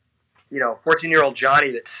 14-year-old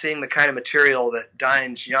Johnny that's seeing the kind of material that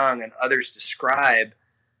Dines Young and others describe,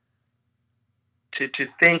 to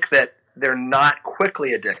think that they're not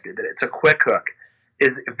quickly addicted, that it's a quick hook,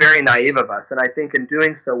 is very naive of us. And I think in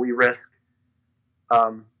doing so, we risk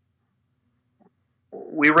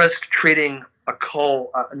treating a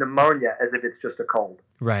pneumonia as if it's just a cold.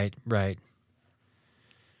 Right.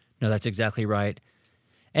 No, that's exactly right.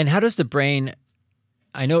 And how does the brain,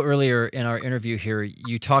 I know earlier in our interview here,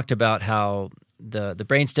 you talked about how the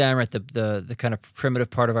brainstem, right, the kind of primitive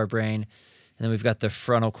part of our brain, and then we've got the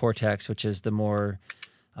frontal cortex, which is the more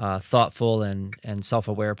thoughtful and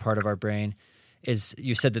self-aware part of our brain.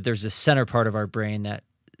 You said that there's this center part of our brain that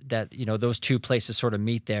those two places sort of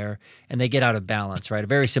meet there and they get out of balance, right? A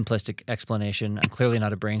very simplistic explanation. I'm clearly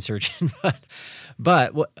not a brain surgeon,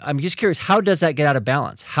 but I'm just curious, how does that get out of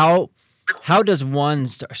balance? How does one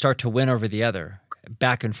start to win over the other?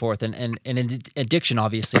 back and forth, and in addiction,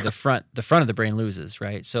 obviously the front of the brain loses,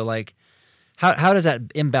 right? So like, how does that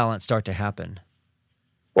imbalance start to happen?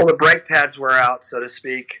 Well, the brake pads wear out, so to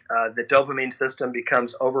speak. The dopamine system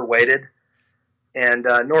becomes overweighted, and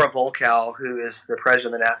Nora Volkow, who is the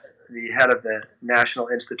president, the head of the National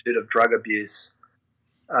Institute of Drug Abuse,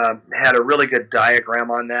 had a really good diagram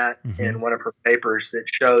on that in one of her papers that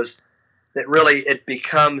shows that really it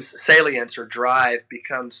becomes salience or drive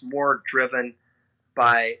becomes more driven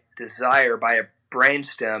by desire, by a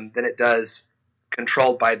brainstem, than it does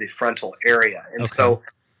controlled by the frontal area. And so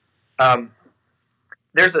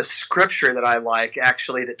there's a scripture that I like,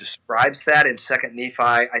 actually, that describes that in 2nd Nephi.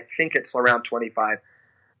 I think it's around 25,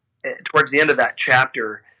 towards the end of that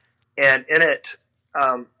chapter. And in it,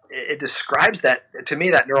 it describes that, to me,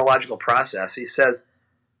 that neurological process. He says,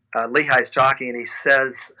 Lehi's talking, and he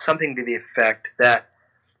says something to the effect that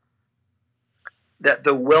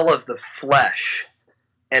the will of the flesh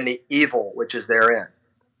and the evil which is therein.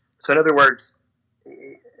 So in other words,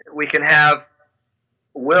 we can have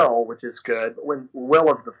will, which is good, but when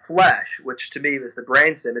will of the flesh, which to me is the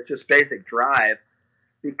brainstem, it's just basic drive,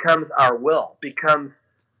 becomes our will, becomes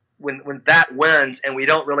when that wins and we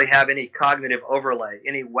don't really have any cognitive overlay,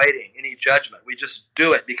 any weighting, any judgment. We just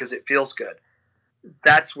do it because it feels good.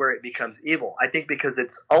 That's where it becomes evil. I think because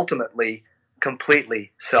it's ultimately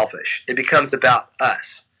completely selfish. It becomes about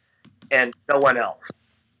us and no one else.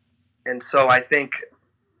 And so I think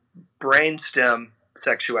brainstem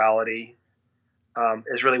sexuality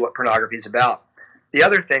is really what pornography is about. The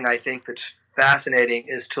other thing I think that's fascinating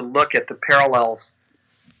is to look at the parallels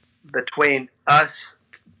between us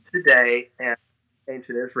today and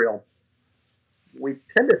ancient Israel. We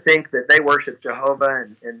tend to think that they worship Jehovah,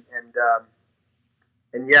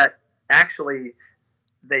 and yet actually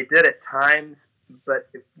they did at times. But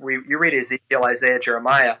if you read Ezekiel, Isaiah,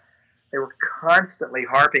 Jeremiah, they were constantly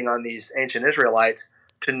harping on these ancient Israelites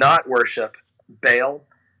to not worship Baal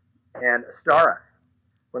and Ashtaroth.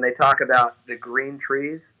 When they talk about the green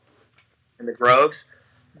trees and the groves,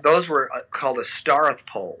 those were called Ashtaroth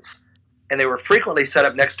poles, and they were frequently set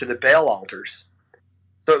up next to the Baal altars.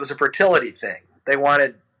 So it was a fertility thing. They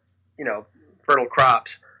wanted, fertile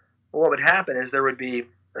crops. Well, what would happen is there would be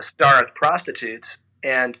Ashtaroth prostitutes,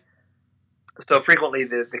 and so frequently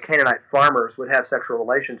the Canaanite farmers would have sexual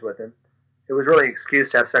relations with them. It was really an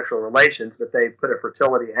excuse to have sexual relations, but they put a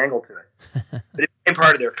fertility angle to it. But it became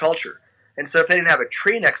part of their culture. And so if they didn't have a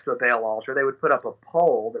tree next to a Baal altar, they would put up a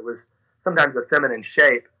pole that was sometimes a feminine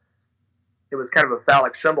shape. It was kind of a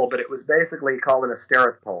phallic symbol, but it was basically called an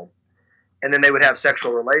Ashtaroth pole. And then they would have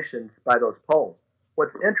sexual relations by those poles.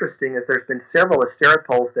 What's interesting is there's been several Ashtaroth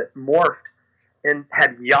poles that morphed and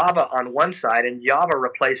had Yahweh on one side, and Yahweh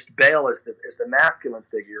replaced Baal as the masculine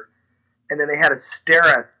figure. And then they had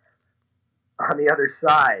Ashtaroth on the other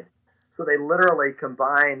side. So they literally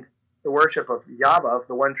combined the worship of Yahweh, of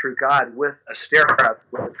the one true God, with Ashtaroth,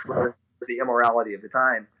 which was the immorality of the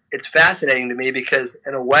time. It's fascinating to me because,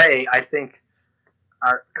 in a way, I think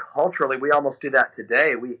culturally we almost do that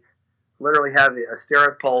today. We literally have the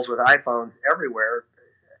Ashtaroth poles with iPhones everywhere,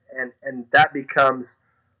 and that becomes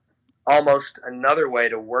almost another way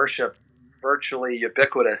to worship virtually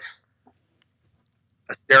ubiquitous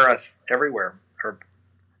Ashtaroth everywhere, or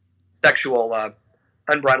sexual,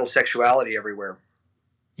 unbridled sexuality everywhere.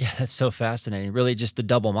 Yeah, that's so fascinating. Really, just the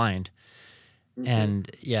double mind, and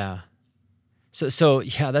yeah. So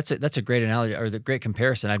yeah, that's a great analogy, or the great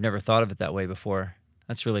comparison. I've never thought of it that way before.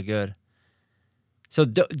 That's really good. So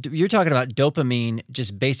you're talking about dopamine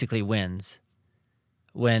just basically wins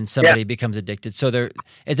when somebody becomes addicted. So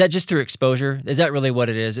is that just through exposure? Is that really what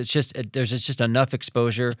it is? It's just there's just enough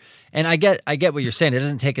exposure, and I get what you're saying. It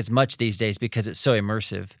doesn't take as much these days because it's so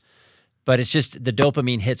immersive. But it's just the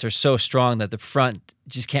dopamine hits are so strong that the front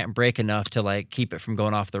just can't break enough to keep it from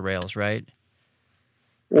going off the rails, right?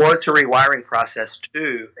 Well, it's a rewiring process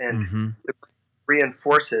too, and it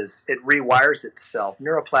rewires itself.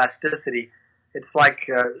 Neuroplasticity, it's like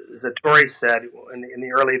Zatori said in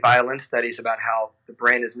the early violin studies about how the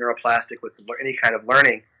brain is neuroplastic with any kind of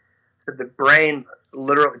learning. So the brain,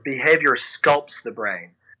 literally, behavior sculpts the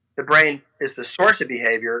brain. The brain is the source of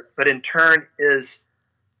behavior, but in turn is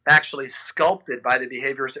actually sculpted by the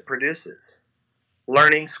behaviors it produces.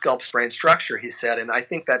 Learning sculpts brain structure, he said, and I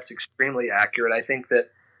think that's extremely accurate. I think that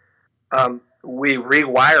we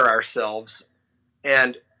rewire ourselves,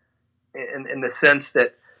 and in the sense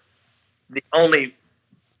that the only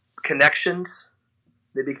connections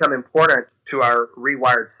that become important to our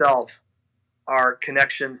rewired selves are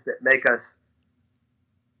connections that make us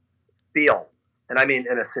feel, and I mean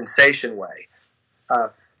in a sensation way,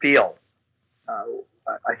 feel.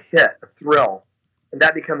 A hit, a thrill,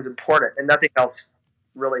 that becomes important, and nothing else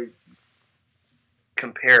really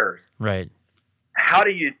compares. Right. How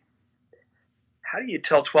do you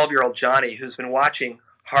tell 12-year-old Johnny, who's been watching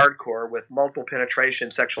hardcore with multiple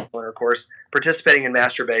penetration sexual intercourse, participating in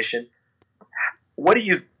masturbation, what do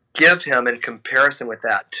you give him in comparison with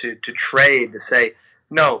that to trade, to say,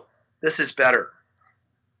 no, this is better.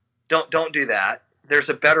 Don't do that. There's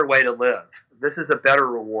a better way to live. This is a better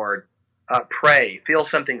reward. Pray. Feel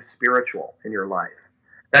something spiritual in your life.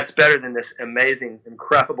 That's better than this amazing,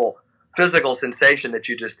 incredible physical sensation that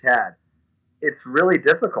you just had. It's really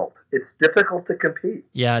difficult. It's difficult to compete.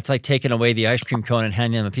 Yeah, it's like taking away the ice cream cone and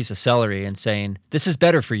handing them a piece of celery and saying, this is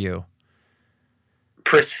better for you.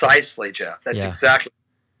 Precisely, Jeff. That's exactly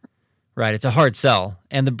right. It's a hard sell,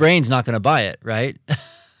 and the brain's not going to buy it, right?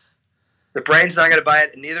 The brain's not going to buy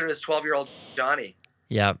it, and neither is 12-year-old Johnny.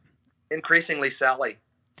 Yeah. Increasingly Sally.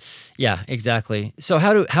 Yeah, exactly. So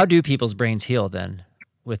how do people's brains heal then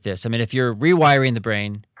with this? I mean, if you're rewiring the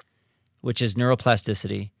brain, which is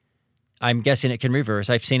neuroplasticity, I'm guessing it can reverse.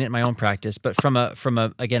 I've seen it in my own practice, but from a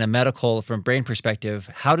medical, from brain perspective,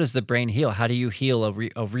 how does the brain heal? How do you heal a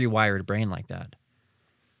rewired brain like that?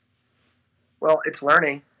 Well, it's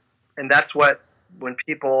learning, and that's what, when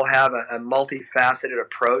people have a multifaceted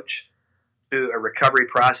approach to a recovery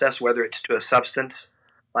process, whether it's to a substance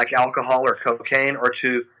like alcohol or cocaine, or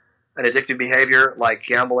to an addictive behavior like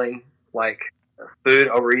gambling, like food,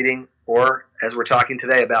 overeating, or as we're talking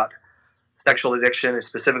today about sexual addiction and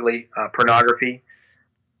specifically pornography,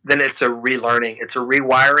 then it's a relearning, it's a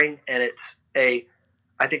rewiring, and it's I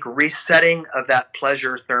think, resetting of that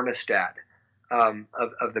pleasure thermostat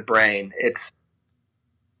of the brain. It's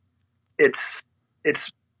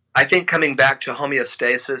I think coming back to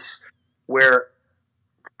homeostasis, where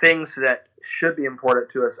things that should be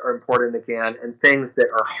important to us are important again, and things that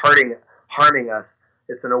are harming us,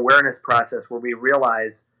 it's an awareness process where we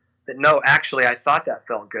realize that, no, actually, I thought that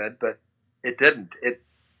felt good, but it didn't. It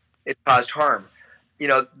caused harm. You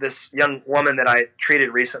know, this young woman that I treated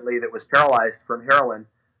recently that was paralyzed from heroin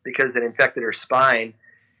because it infected her spine,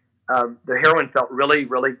 the heroin felt really,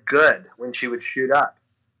 really good when she would shoot up.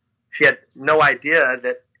 She had no idea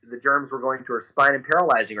that the germs were going to her spine and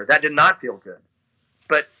paralyzing her. That did not feel good.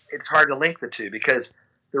 But it's hard to link the two because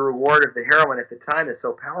the reward of the heroin at the time is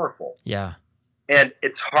so powerful. Yeah. And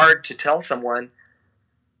it's hard to tell someone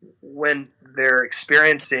when they're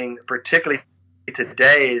experiencing, particularly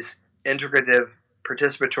today's integrative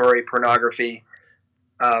participatory pornography,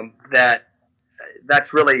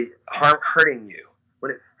 that's really hurting you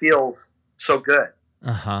when it feels so good.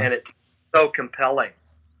 And it's so compelling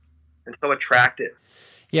and so attractive.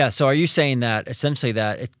 Yeah. So are you saying that essentially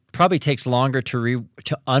that it probably takes longer to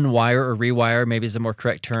unwire or rewire, maybe is the more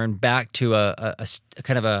correct term, back to a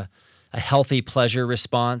kind of a healthy pleasure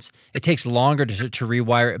response? It takes longer to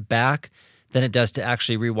rewire it back than it does to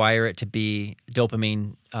actually rewire it to be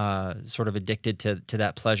dopamine sort of addicted to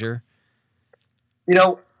that pleasure? You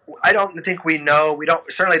know, I don't think we know. We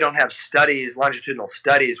certainly don't have studies, longitudinal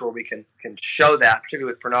studies, where we can show that,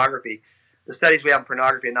 particularly with pornography. The studies we have in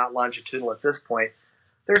pornography are not longitudinal at this point.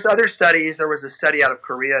 There's other studies. There was a study out of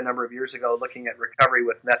Korea a number of years ago looking at recovery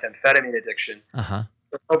with methamphetamine addiction.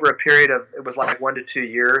 Over a period of, it was like 1 to 2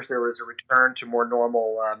 years, there was a return to more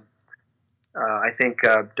normal,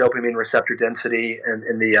 dopamine receptor density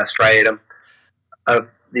in the striatum of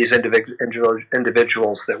these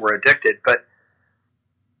individuals that were addicted. But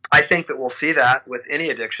I think that we'll see that with any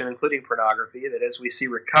addiction, including pornography, that as we see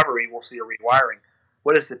recovery, we'll see a rewiring.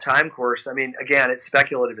 What is the time course? I mean, again, it's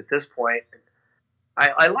speculative at this point.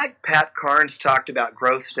 I like Pat Carnes talked about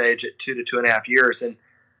growth stage at 2 to 2.5 years, and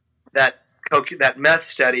that meth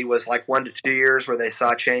study was like 1 to 2 years where they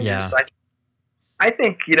saw changes. Yeah. I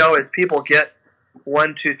think, you know, as people get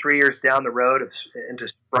 1, 2, 3 years down the road into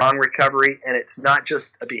strong recovery, and it's not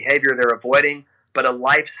just a behavior they're avoiding, but a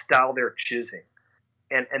lifestyle they're choosing.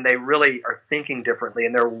 And they really are thinking differently,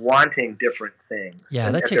 and they're wanting different things. Yeah,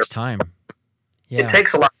 and that takes time. Yeah. It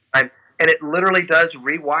takes a lot of time, and it literally does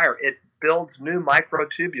rewire. It builds new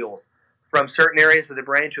microtubules from certain areas of the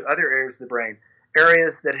brain to other areas of the brain,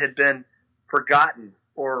 areas that had been forgotten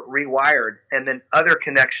or rewired, and then other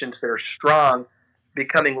connections that are strong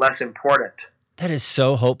becoming less important. That is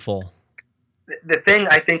so hopeful. The thing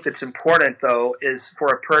I think that's important, though, is for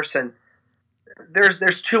a person,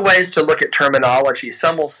 there's two ways to look at terminology.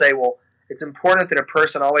 Some will say, well, it's important that a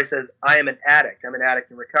person always says, I am an addict. I'm an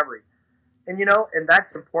addict in recovery. And, you know, and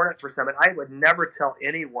that's important for some. And I would never tell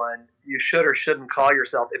anyone you should or shouldn't call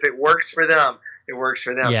yourself. If it works for them, it works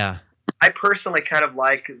for them. Yeah. I personally kind of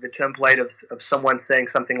like the template of someone saying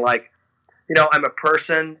something like, you know, I'm a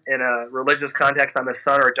person in a religious context. I'm a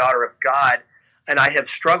son or a daughter of God. and I have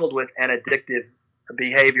struggled with an addictive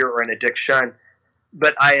behavior or an addiction,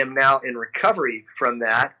 but I am now in recovery from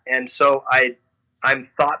that. And so I'm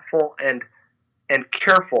thoughtful and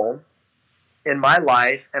careful in my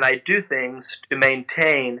life, and I do things to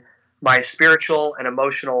maintain my spiritual and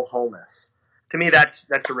emotional wholeness. To me, that's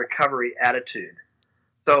a recovery attitude.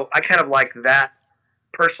 So I kind of like that,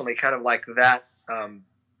 personally,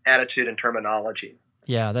 attitude and terminology.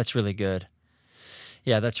 Yeah, that's really good.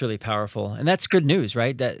 Yeah, that's really powerful. And that's good news,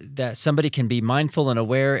 right? That somebody can be mindful and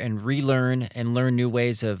aware and relearn and learn new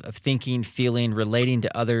ways of thinking, feeling, relating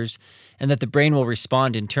to others, and that the brain will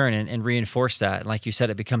respond in turn and reinforce that. And like you said,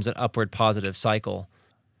 it becomes an upward positive cycle.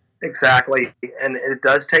 Exactly. And it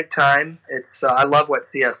does take time. It's I love what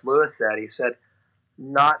C.S. Lewis said. He said,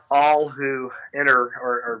 not all who enter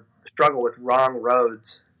or struggle with wrong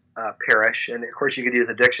roads perish. And of course, you could use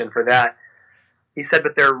addiction for that. He said,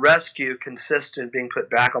 but their rescue consists in being put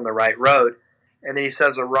back on the right road. And then he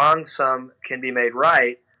says, a wrong sum can be made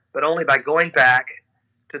right, but only by going back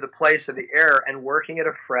to the place of the error and working it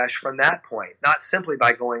afresh from that point, not simply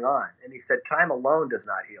by going on. And he said, time alone does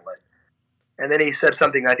not heal it. And then he said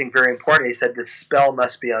something I think very important. He said, the spell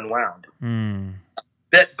must be unwound.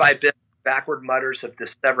 Bit by bit, backward mutters of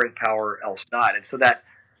dissevering power, else not. And so that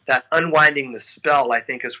unwinding the spell, I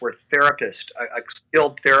think, is where a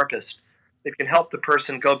skilled therapist, that can help the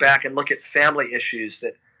person go back and look at family issues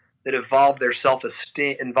that involve their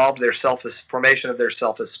self-esteem, formation of their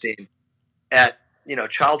self-esteem, at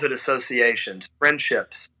childhood associations,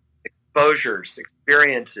 friendships, exposures,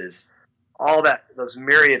 experiences, all that, those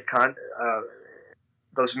myriad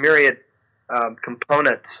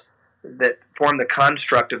components that form the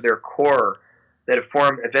construct of their core, that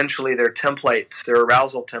form eventually their templates, their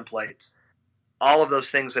arousal templates. All of those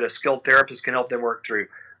things that a skilled therapist can help them work through.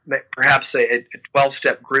 Perhaps a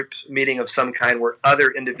 12-step group meeting of some kind where other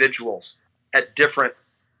individuals at different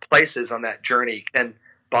places on that journey can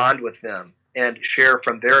bond with them and share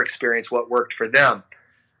from their experience what worked for them.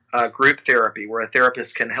 Group therapy, where a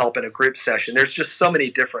therapist can help in a group session. There's just so many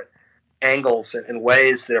different angles and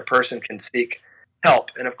ways that a person can seek help.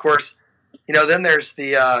 And of course, then there's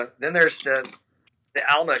the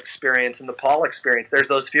Alma experience and the Paul experience. There's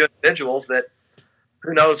those few individuals that,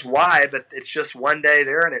 who knows why, but it's just one day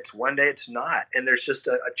there and it's one day it's not. And there's just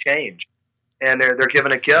a change. And they're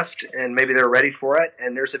given a gift and maybe they're ready for it.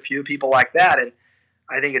 And there's a few people like that. And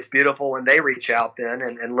I think it's beautiful when they reach out then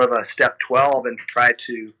and live a step 12 and try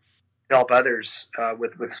to help others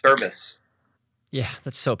with service. Yeah,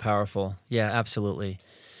 that's so powerful. Yeah, absolutely.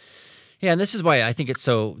 Yeah, and this is why I think it's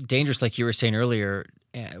so dangerous, like you were saying earlier,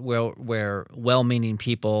 where well-meaning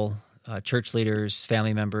people, church leaders,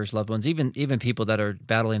 family members, loved ones, even people that are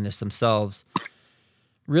battling this themselves,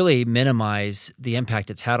 really minimize the impact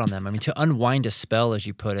it's had on them. I mean, to unwind a spell, as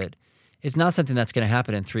you put it, is not something that's going to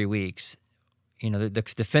happen in 3 weeks.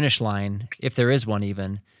 The finish line, if there is one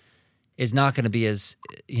even, is not going to be as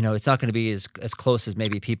close as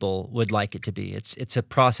maybe people would like it to be. It's a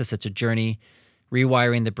process, it's a journey,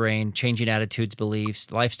 rewiring the brain, changing attitudes,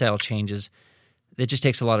 beliefs, lifestyle changes. It just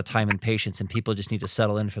takes a lot of time and patience, and people just need to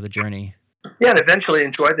settle in for the journey. Yeah, and eventually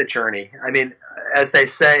enjoy the journey. I mean, as they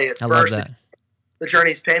say, at first, the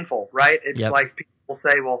journey's painful, right? It's like people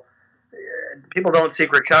say, well, people don't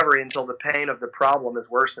seek recovery until the pain of the problem is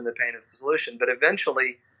worse than the pain of the solution. But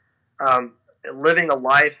eventually, living a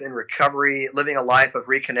life in recovery, living a life of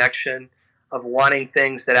reconnection, of wanting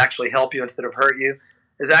things that actually help you instead of hurt you,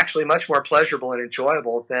 is actually much more pleasurable and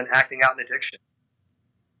enjoyable than acting out an addiction.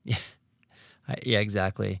 Yeah,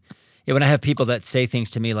 exactly. Yeah, when I have people that say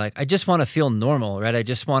things to me like, I just want to feel normal, right? I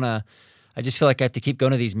just feel like I have to keep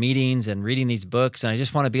going to these meetings and reading these books, and I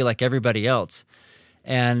just want to be like everybody else.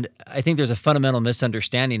 And I think there's a fundamental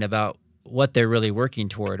misunderstanding about what they're really working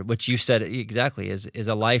toward, which you said exactly, is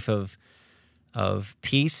a life of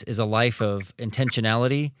peace, is a life of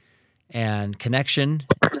intentionality and connection,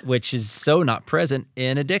 which is so not present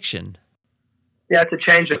in addiction. Yeah, it's a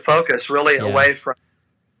change of focus, really, away from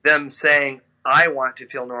them saying, I want to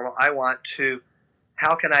feel normal. I want to,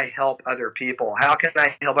 how can I help other people? How can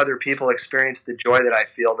I help other people experience the joy that I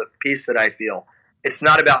feel, the peace that I feel? It's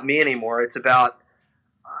not about me anymore. It's about,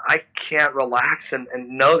 I can't relax and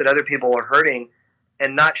know that other people are hurting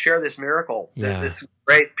and not share this miracle, this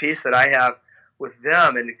great peace that I have with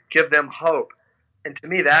them, and give them hope. And to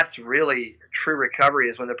me, that's really true recovery,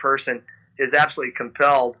 is when the person is absolutely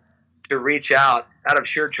compelled to reach out of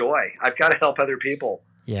sheer joy. I've got to help other people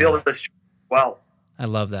feel this well. I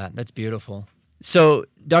love that. That's beautiful. So,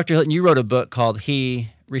 Dr. Hilton, you wrote a book called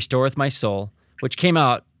He Restoreth My Soul, which came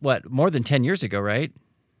out, more than 10 years ago, right?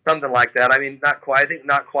 something like that. I mean, not quite. I think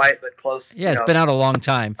not quite, but close. Yeah, it's been out a long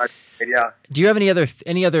time. Yeah. Do you have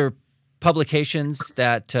any other publications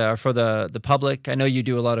that are for the public? I know you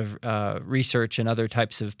do a lot of research and other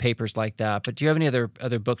types of papers like that, but do you have any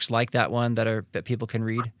other books like that one that people can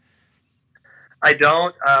read? I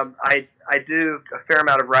don't. I do a fair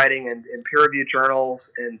amount of writing in peer-reviewed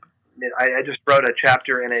journals, and I just wrote a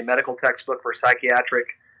chapter in a medical textbook for psychiatric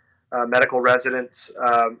medical residents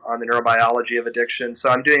on the neurobiology of addiction. So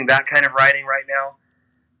I'm doing that kind of writing right now.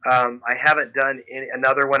 I haven't done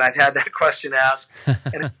another one. I've had that question asked,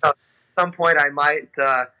 and at some point I might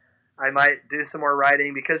do some more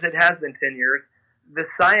writing, because it has been 10 years. The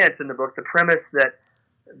science in the book, the premise that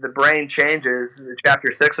the brain changes,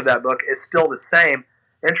 chapter 6 of that book, is still the same.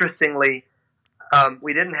 Interestingly,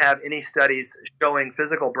 we didn't have any studies showing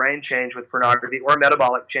physical brain change with pornography or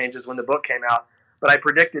metabolic changes when the book came out, but I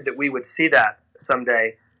predicted that we would see that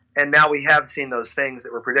someday, and now we have seen those things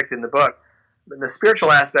that were predicted in the book. But the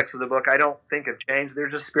spiritual aspects of the book I don't think have changed. They're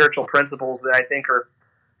just spiritual principles that I think are,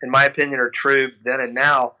 in my opinion, are true then and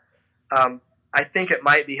now. I think it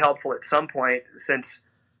might be helpful at some point, since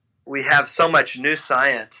we have so much new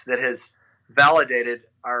science that has validated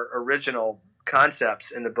our original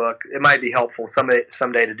concepts in the book. It might be helpful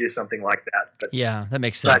someday to do something like that. But, yeah, that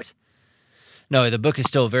makes sense. No, the book is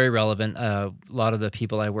still very relevant. A lot of the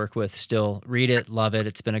people I work with still read it, love it.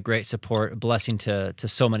 It's been a great support, a blessing to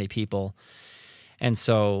so many people. And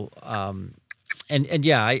so, and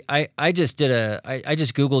yeah, I just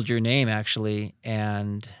Googled your name actually,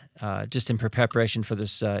 and just in preparation for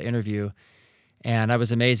this interview, and I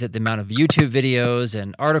was amazed at the amount of YouTube videos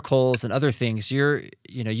and articles and other things.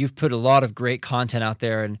 You've put a lot of great content out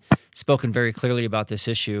there and spoken very clearly about this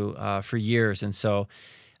issue for years. And so,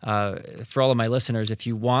 for all of my listeners, if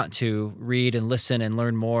you want to read and listen and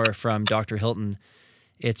learn more from Dr. Hilton,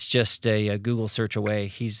 it's just a Google search away.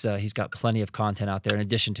 He's got plenty of content out there in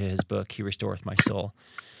addition to his book, He Restoreth My Soul.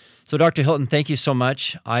 So, Dr. Hilton, thank you so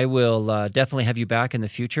much. I will definitely have you back in the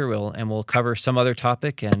future. We'll cover some other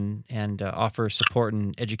topic and offer support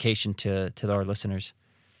and education to our listeners.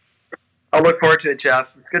 I'll look forward to it, Jeff.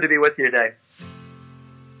 It's good to be with you today.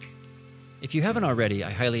 If you haven't already,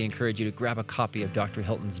 I highly encourage you to grab a copy of Dr.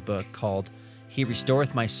 Hilton's book called He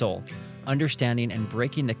Restoreth My Soul, Understanding and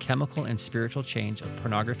Breaking the Chemical and Spiritual Chains of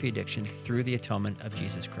Pornography Addiction Through the Atonement of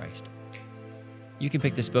Jesus Christ. You can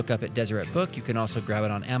pick this book up at Deseret Book. You can also grab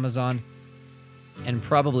it on Amazon and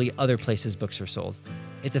probably other places books are sold.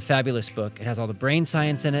 It's a fabulous book. It has all the brain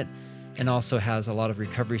science in it and also has a lot of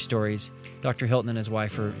recovery stories. Dr. Hilton and his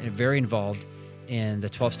wife are very involved in the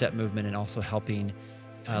 12-step movement and also helping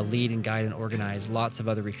lead and guide and organize lots of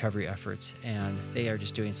other recovery efforts, and they are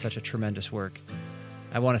just doing such a tremendous work.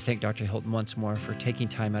 I want to thank Dr. Hilton once more for taking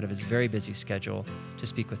time out of his very busy schedule to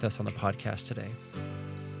speak with us on the podcast today.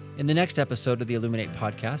 In the next episode of the Illuminate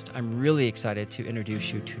podcast, I'm really excited to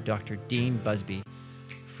introduce you to Dr. Dean Busby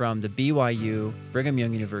from the BYU Brigham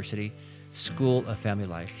Young University School of Family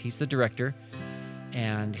Life. He's the director,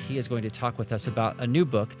 and he is going to talk with us about a new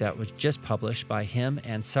book that was just published by him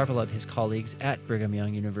and several of his colleagues at Brigham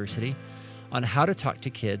Young University on how to talk to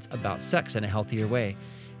kids about sex in a healthier way.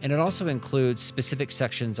 And it also includes specific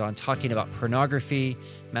sections on talking about pornography,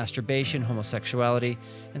 masturbation, homosexuality,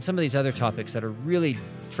 and some of these other topics that are really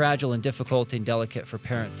fragile and difficult and delicate for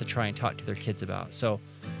parents to try and talk to their kids about. So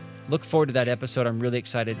look forward to that episode. I'm really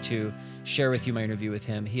excited to share with you my interview with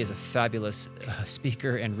him. He is a fabulous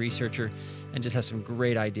speaker and researcher and just has some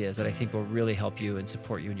great ideas that I think will really help you and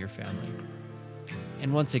support you and your family.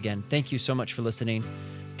 And once again, thank you so much for listening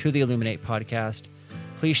to the Illuminate podcast.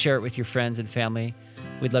 Please share it with your friends and family.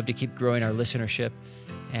 We'd love to keep growing our listenership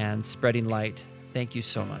and spreading light. Thank you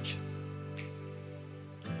so much.